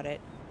think about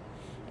it.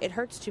 It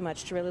hurts too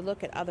much to really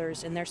look at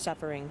others in their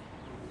suffering.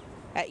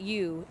 At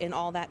you in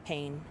all that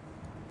pain.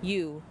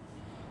 You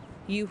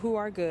who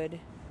are good.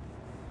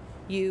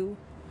 You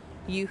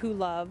who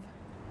love.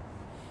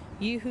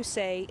 You who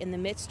say in the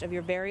midst of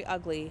your very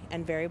ugly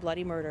and very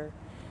bloody murder,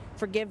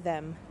 "Forgive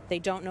them, they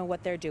don't know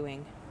what they're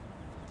doing."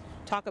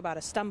 Talk about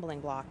a stumbling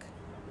block.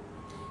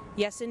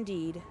 Yes,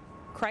 indeed,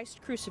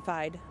 Christ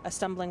crucified, a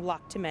stumbling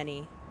block to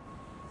many.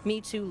 Me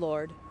too,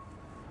 Lord.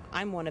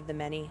 I'm one of the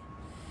many.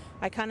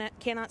 I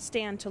cannot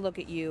stand to look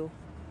at you,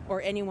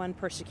 or anyone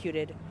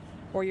persecuted,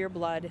 or your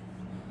blood,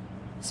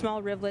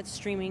 small rivulets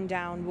streaming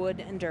down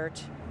wood and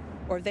dirt,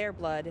 or their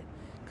blood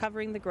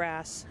covering the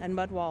grass and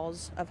mud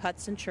walls of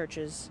huts and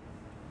churches.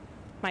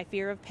 My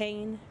fear of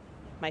pain,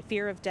 my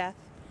fear of death,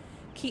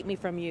 keep me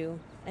from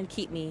you and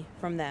keep me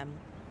from them.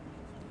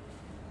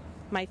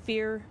 My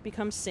fear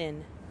becomes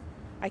sin.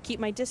 I keep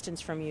my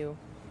distance from you,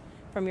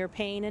 from your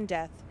pain and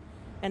death,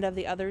 and of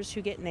the others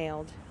who get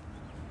nailed.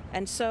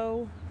 And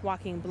so,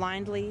 walking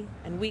blindly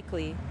and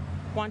weakly,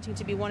 wanting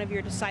to be one of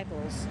your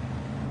disciples,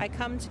 I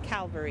come to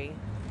Calvary.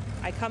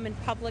 I come in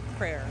public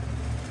prayer.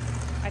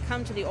 I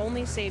come to the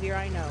only Savior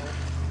I know.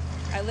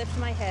 I lift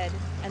my head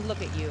and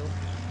look at you,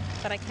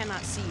 but I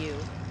cannot see you,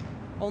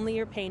 only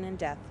your pain and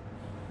death.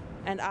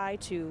 And I,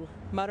 too,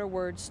 mutter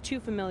words too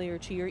familiar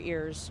to your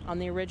ears on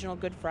the original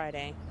Good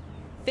Friday.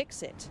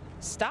 Fix it.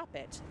 Stop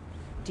it.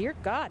 Dear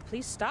God,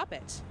 please stop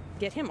it.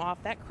 Get him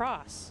off that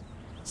cross.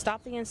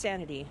 Stop the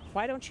insanity.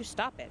 Why don't you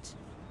stop it?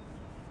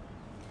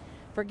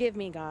 Forgive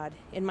me, God.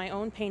 In my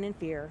own pain and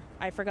fear,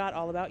 I forgot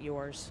all about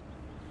yours.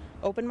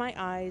 Open my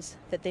eyes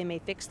that they may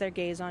fix their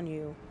gaze on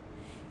you,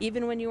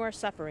 even when you are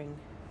suffering,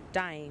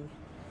 dying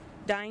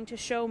to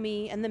show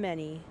me and the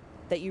many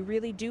that you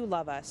really do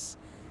love us,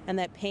 and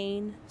that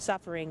pain,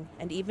 suffering,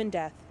 and even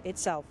death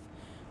itself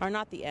are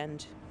not the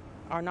end,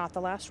 are not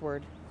the last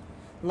word.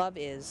 Love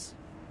is.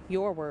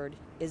 Your word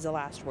is the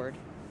last word.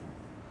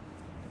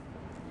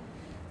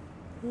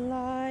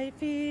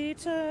 Life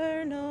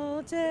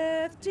eternal,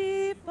 death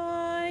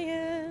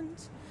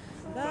defiant,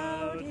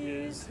 Bowed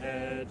his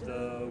head,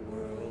 the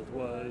world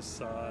was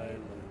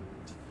silent.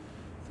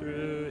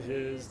 Through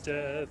his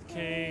death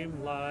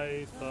came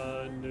life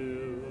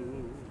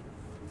anew.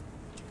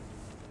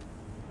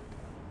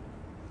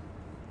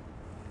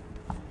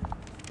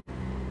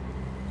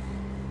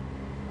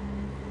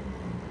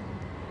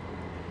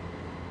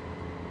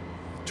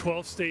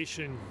 Twelfth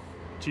station,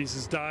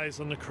 Jesus dies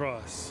on the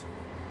cross.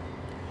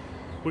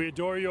 We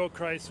adore you, O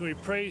Christ, and we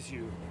praise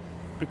you,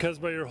 because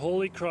by your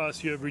holy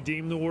cross you have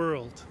redeemed the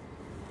world.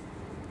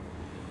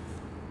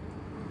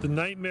 The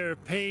nightmare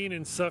of pain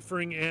and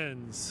suffering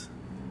ends.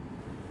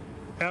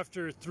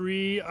 After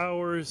 3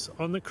 hours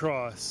on the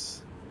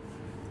cross,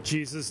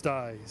 Jesus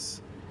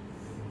dies.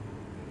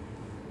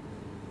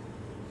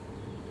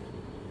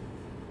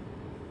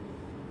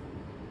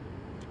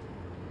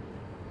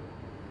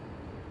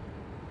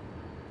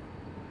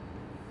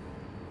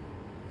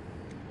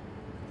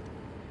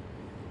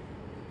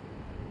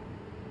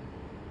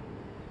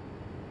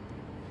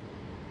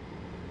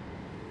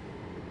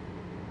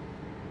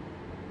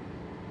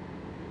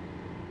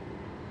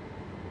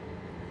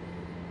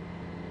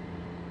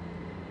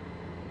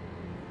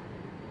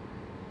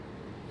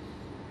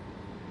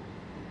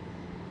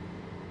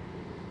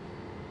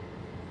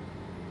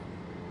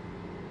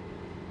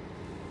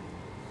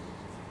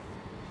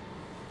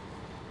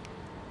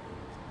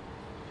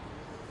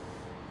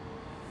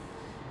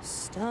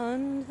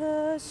 Stunned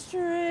the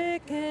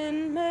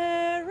stricken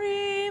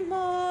Mary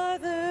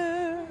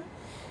Mother,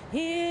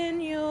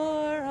 in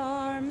your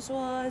arms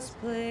was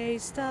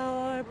placed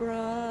our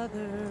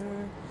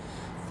brother,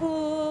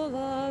 full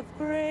of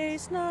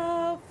grace,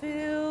 now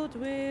filled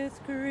with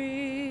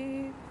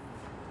grief.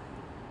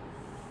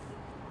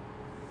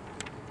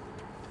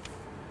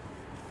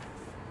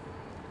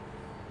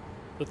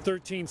 The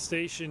 13th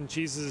station,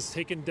 Jesus is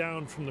taken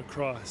down from the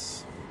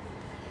cross.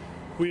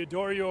 We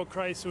adore you, O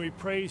Christ, and we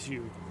praise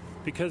you,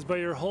 because by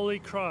your holy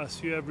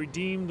cross you have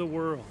redeemed the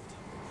world.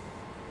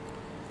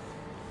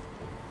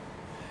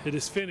 It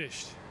is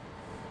finished.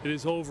 It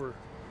is over.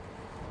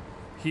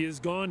 He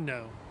is gone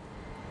now.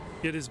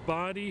 Yet his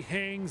body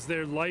hangs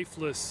there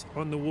lifeless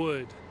on the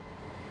wood.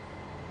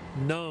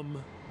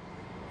 Numb,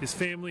 his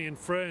family and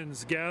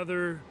friends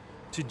gather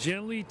to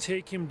gently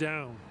take him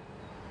down,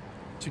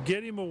 to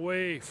get him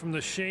away from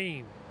the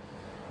shame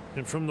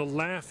and from the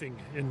laughing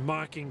and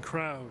mocking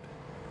crowd.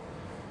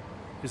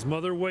 His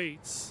mother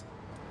waits,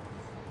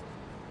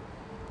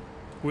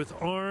 with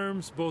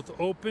arms both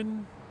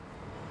open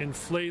and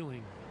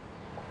flailing,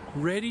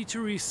 ready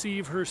to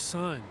receive her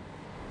son,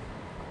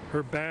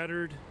 her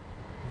battered,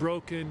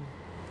 broken,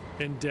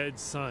 and dead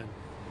son.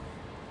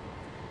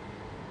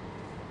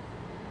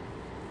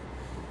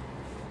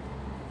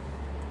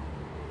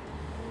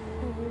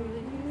 Were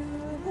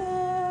you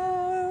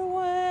there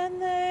when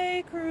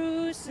they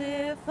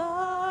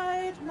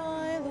crucified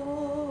my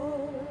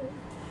Lord?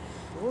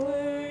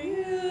 Were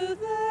you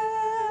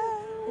there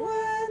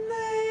when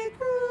they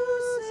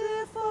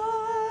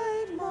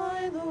crucified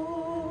my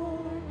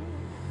Lord?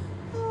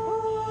 Oh,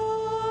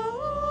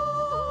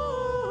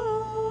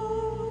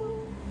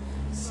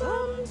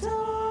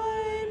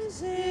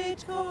 sometimes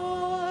it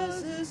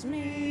causes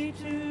me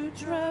to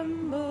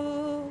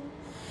tremble,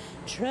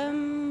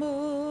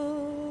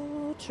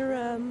 tremble,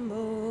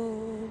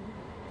 tremble.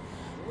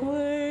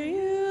 Were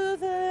you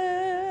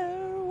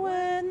there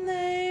when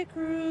they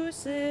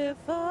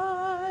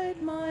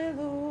crucified my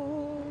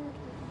Lord?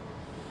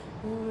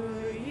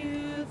 Were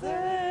you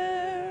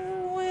there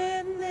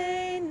when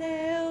they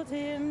nailed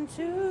him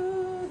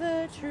to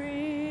the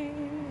tree?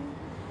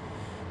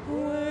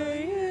 Were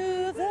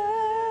you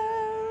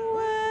there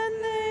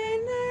when they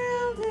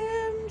nailed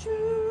him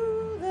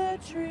to the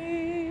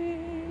tree?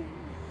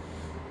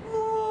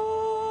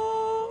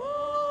 Oh,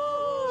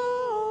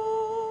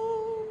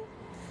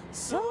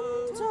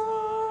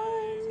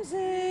 sometimes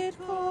it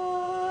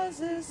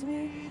causes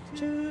me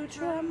to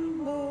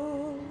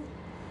tremble,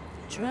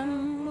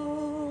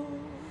 tremble,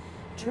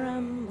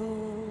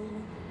 tremble.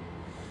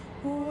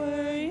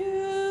 Were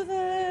you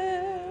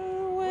there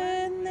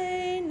when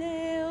they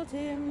nailed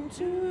him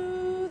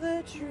to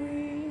the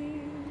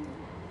tree?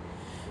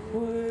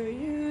 Were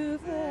you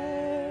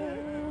there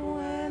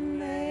when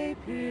they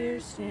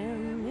pierced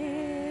him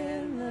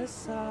in the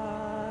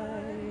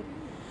side?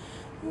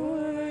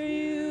 Were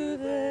you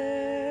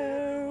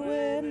there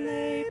when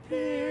they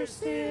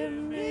pierced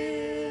him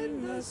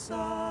in the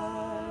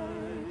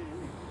side?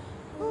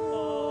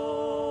 Oh,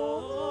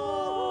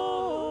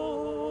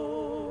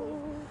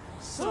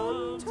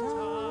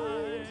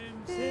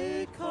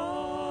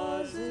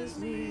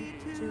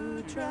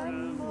 to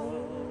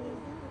tremble,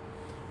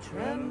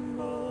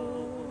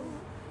 tremble,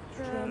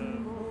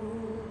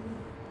 tremble.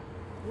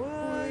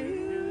 Were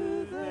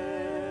you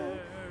there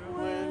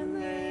when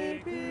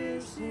they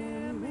pierced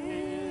him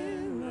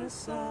in the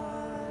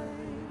side?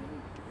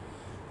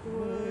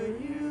 Were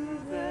you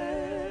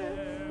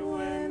there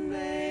when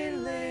they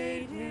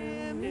laid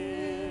him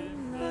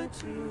in the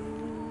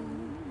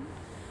tomb?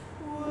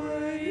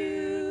 Were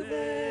you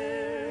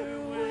there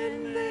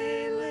when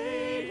they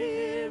laid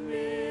him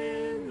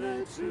in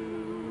the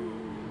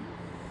tomb?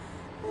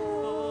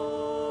 Oh,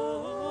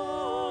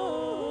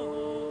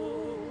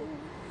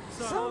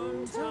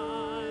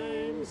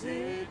 sometimes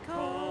it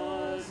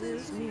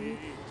causes me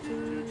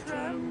to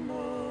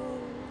tremble,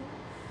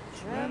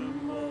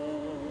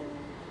 tremble,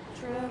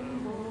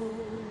 tremble.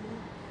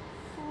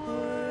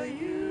 Were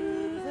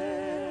you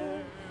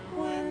there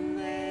when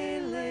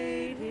they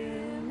laid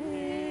him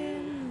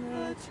in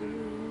the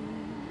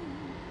tomb?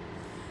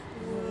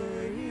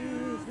 Were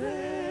you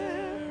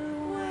there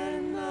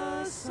when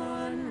the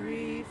sun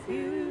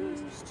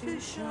refused to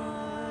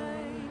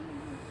shine?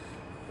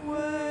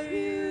 Were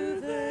you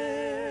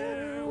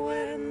there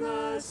when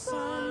the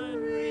sun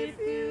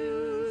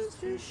refused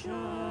to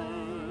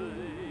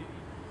shine?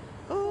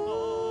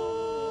 Oh,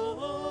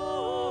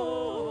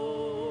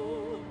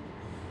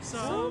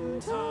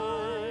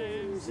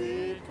 sometimes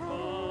it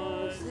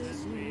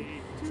causes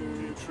me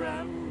to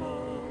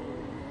tremble,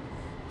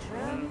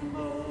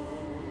 tremble,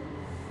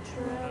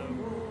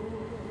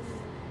 tremble.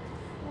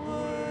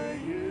 Were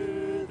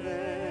you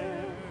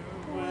there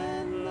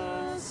when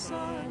the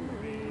sun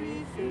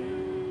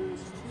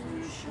refused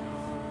to shine?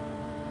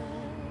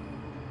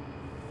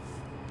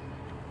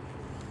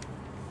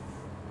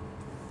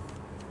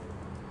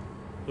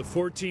 The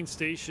 14th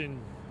station,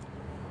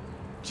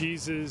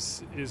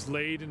 Jesus is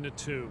laid in a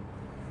tomb.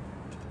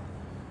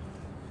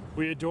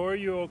 We adore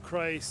you, O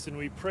Christ, and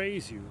we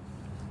praise you,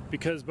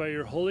 because by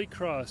your holy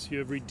cross you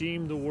have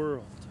redeemed the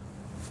world.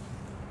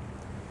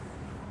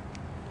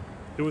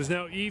 It was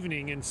now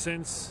evening, and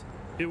since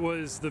it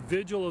was the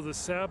vigil of the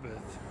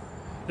Sabbath,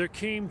 there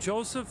came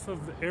Joseph of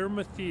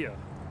Arimathea,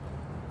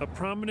 a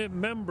prominent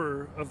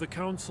member of the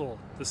council,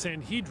 the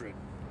Sanhedrin,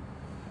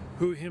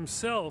 who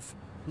himself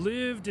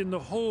lived in the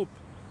hope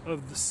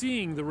of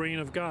seeing the reign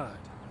of God.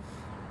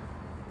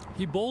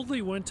 He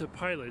boldly went to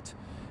Pilate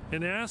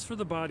and asked for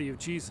the body of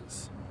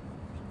Jesus.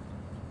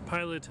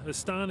 Pilate,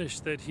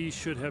 astonished that he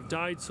should have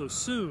died so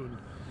soon,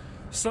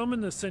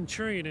 summoned the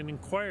centurion and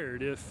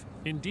inquired if,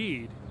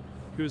 indeed,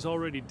 he was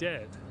already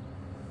dead.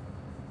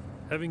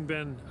 Having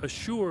been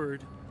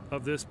assured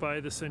of this by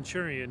the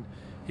centurion,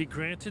 he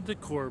granted the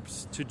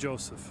corpse to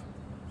Joseph.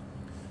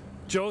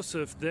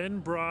 Joseph then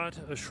brought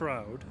a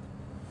shroud,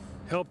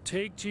 helped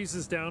take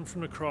Jesus down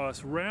from the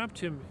cross, wrapped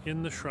him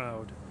in the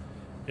shroud,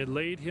 and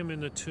laid him in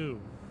the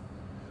tomb,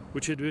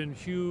 which had been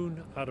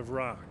hewn out of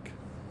rock.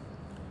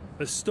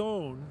 A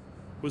stone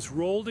was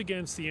rolled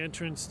against the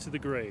entrance to the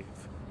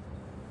grave.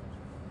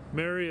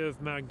 Mary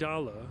of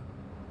Magdala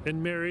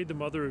and Mary, the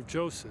mother of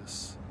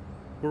Joseph,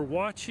 were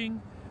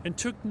watching and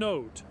took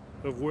note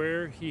of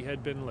where he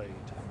had been laid.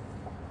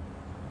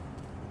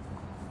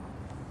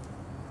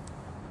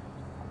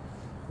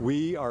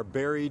 We are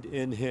buried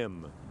in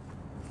him.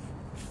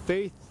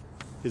 Faith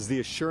is the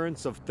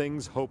assurance of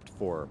things hoped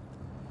for,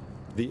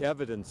 the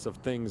evidence of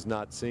things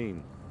not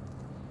seen.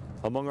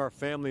 Among our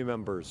family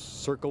members,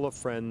 circle of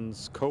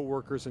friends,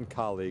 co-workers, and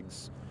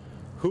colleagues,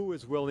 who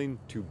is willing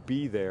to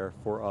be there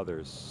for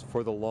others,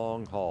 for the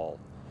long haul,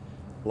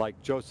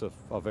 like Joseph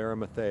of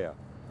Arimathea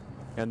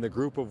and the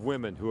group of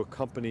women who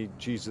accompanied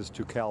Jesus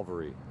to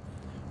Calvary,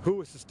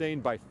 who is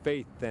sustained by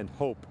faith and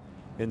hope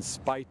in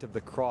spite of the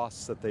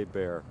cross that they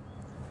bear.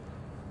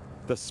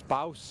 The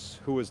spouse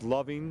who is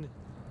losing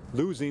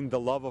the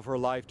love of her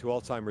life to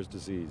Alzheimer's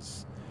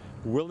disease,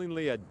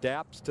 willingly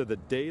adapts to the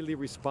daily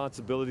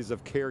responsibilities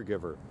of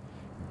caregiver,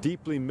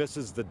 deeply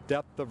misses the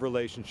depth of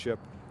relationship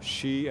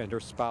she and her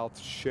spouse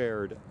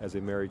shared as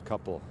a married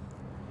couple.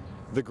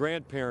 The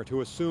grandparent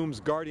who assumes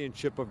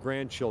guardianship of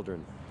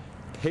grandchildren,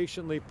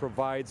 patiently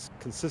provides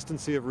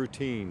consistency of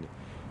routine,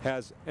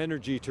 has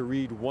energy to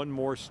read one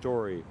more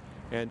story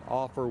and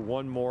offer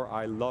one more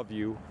I love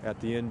you at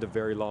the end of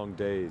very long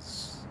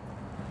days.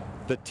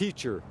 The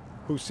teacher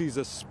who sees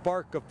a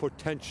spark of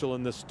potential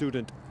in the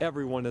student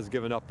everyone has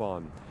given up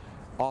on,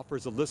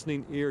 offers a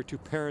listening ear to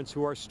parents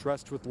who are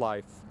stressed with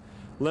life,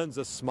 lends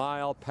a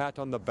smile, pat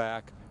on the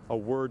back, a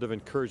word of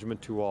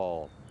encouragement to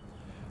all.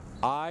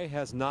 Eye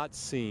has not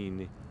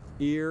seen,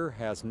 ear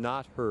has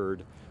not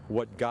heard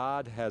what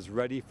God has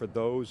ready for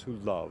those who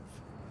love.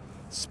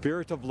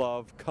 Spirit of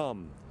love,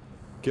 come,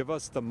 give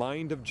us the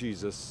mind of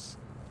Jesus,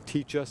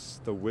 teach us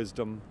the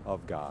wisdom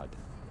of God.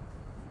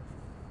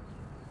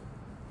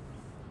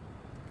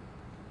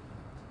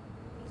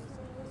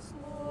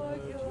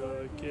 Lord,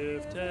 your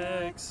gift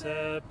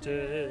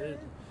accepted,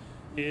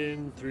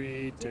 in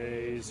 3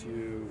 days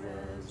you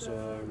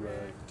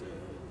resurrected.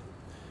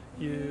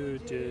 You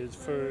did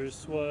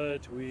first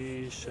what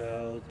we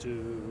shall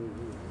do.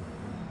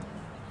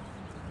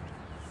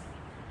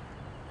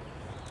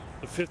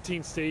 the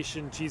 15th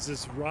station,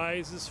 Jesus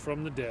rises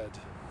from the dead.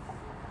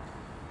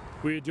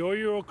 We adore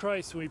you, O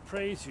Christ, and we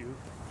praise you,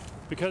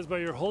 because by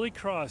your holy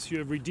cross you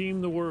have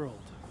redeemed the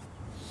world.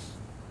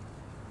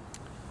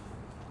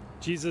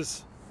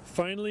 Jesus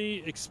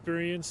finally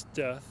experienced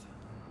death,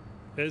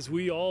 as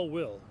we all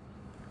will.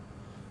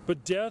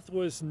 But death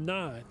was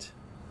not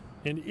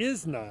and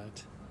is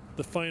not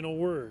the final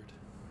word.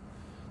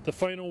 The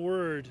final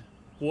word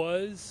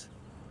was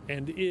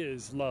and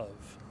is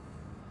love.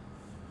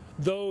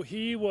 Though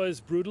he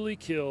was brutally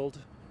killed,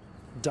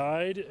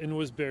 died, and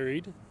was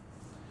buried,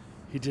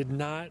 he did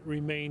not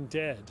remain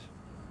dead.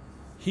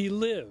 He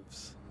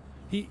lives.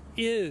 He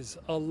is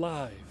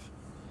alive.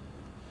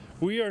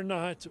 We are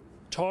not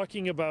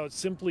talking about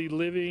simply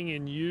living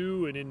in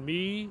you and in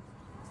me,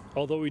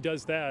 although he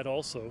does that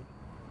also.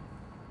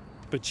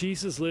 But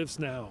Jesus lives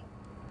now.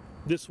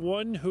 This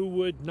one who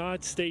would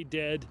not stay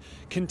dead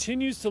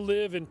continues to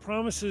live and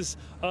promises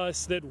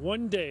us that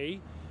one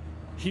day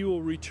he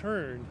will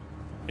return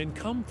and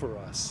come for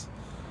us.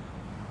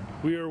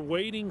 We are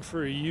waiting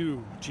for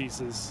you,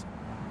 Jesus.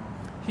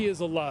 He is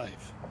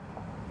alive.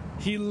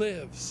 He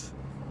lives.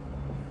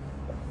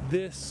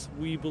 This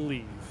we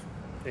believe.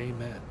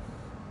 Amen.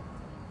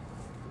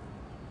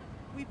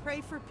 We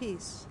pray for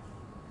peace.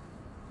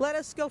 Let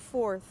us go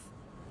forth.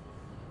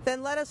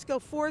 Then let us go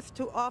forth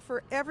to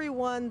offer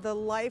everyone the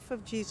life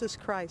of Jesus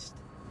Christ.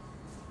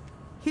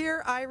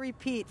 Here I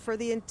repeat for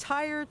the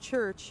entire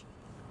church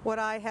what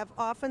I have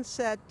often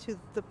said to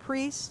the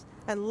priests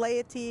and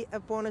laity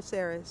of Buenos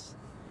Aires.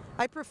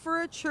 I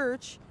prefer a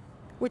church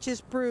which is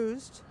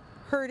bruised,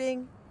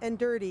 hurting, and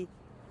dirty,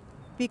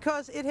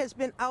 because it has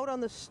been out on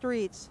the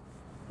streets,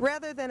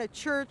 rather than a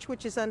church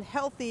which is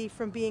unhealthy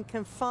from being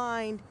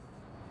confined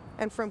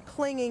and from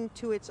clinging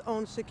to its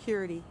own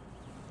security.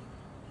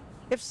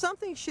 If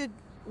something should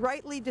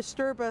rightly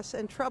disturb us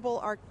and trouble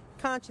our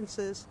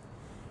consciences,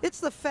 it's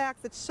the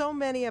fact that so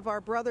many of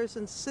our brothers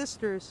and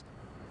sisters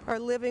are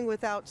living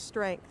without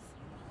strength,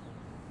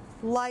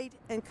 light,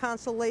 and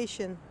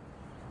consolation,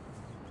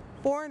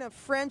 born of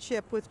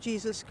friendship with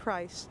Jesus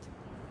Christ,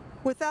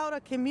 without a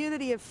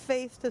community of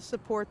faith to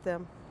support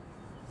them,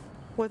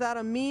 without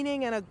a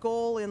meaning and a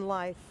goal in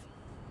life.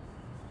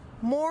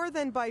 More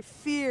than by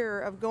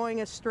fear of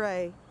going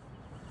astray,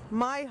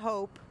 my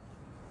hope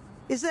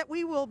is that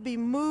we will be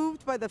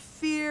moved by the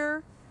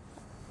fear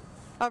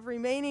of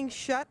remaining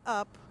shut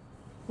up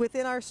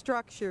within our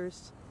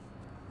structures,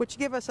 which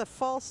give us a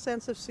false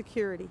sense of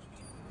security,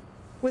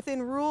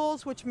 within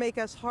rules which make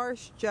us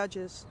harsh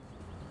judges,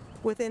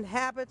 within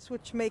habits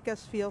which make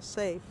us feel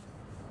safe.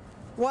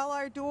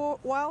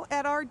 While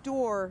at our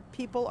door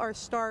people are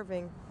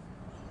starving,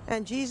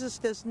 and Jesus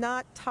does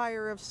not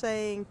tire of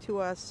saying to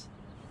us,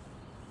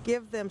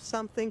 "Give them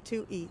something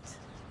to eat."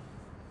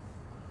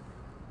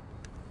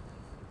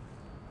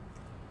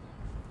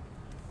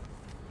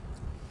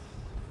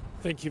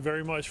 Thank you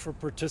very much for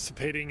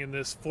participating in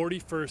this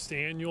 41st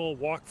annual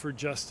Walk for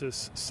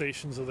Justice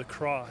Stations of the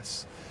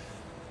Cross.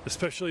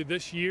 Especially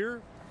this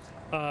year,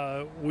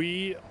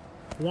 we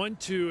want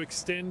to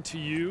extend to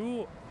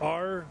you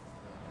our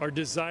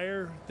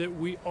desire that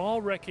we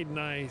all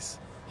recognize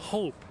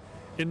hope.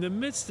 In the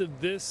midst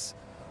of this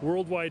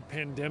worldwide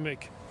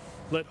pandemic,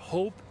 let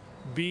hope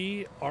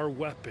be our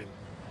weapon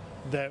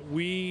that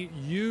we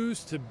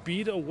use to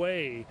beat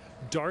away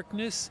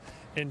darkness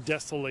and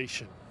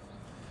desolation.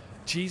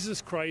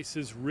 Jesus Christ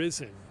is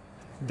risen.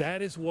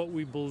 That is what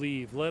we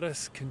believe. Let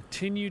us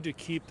continue to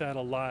keep that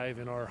alive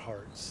in our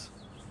hearts.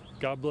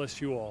 God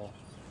bless you all,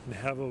 and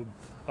have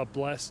a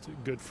blessed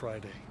Good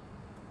Friday.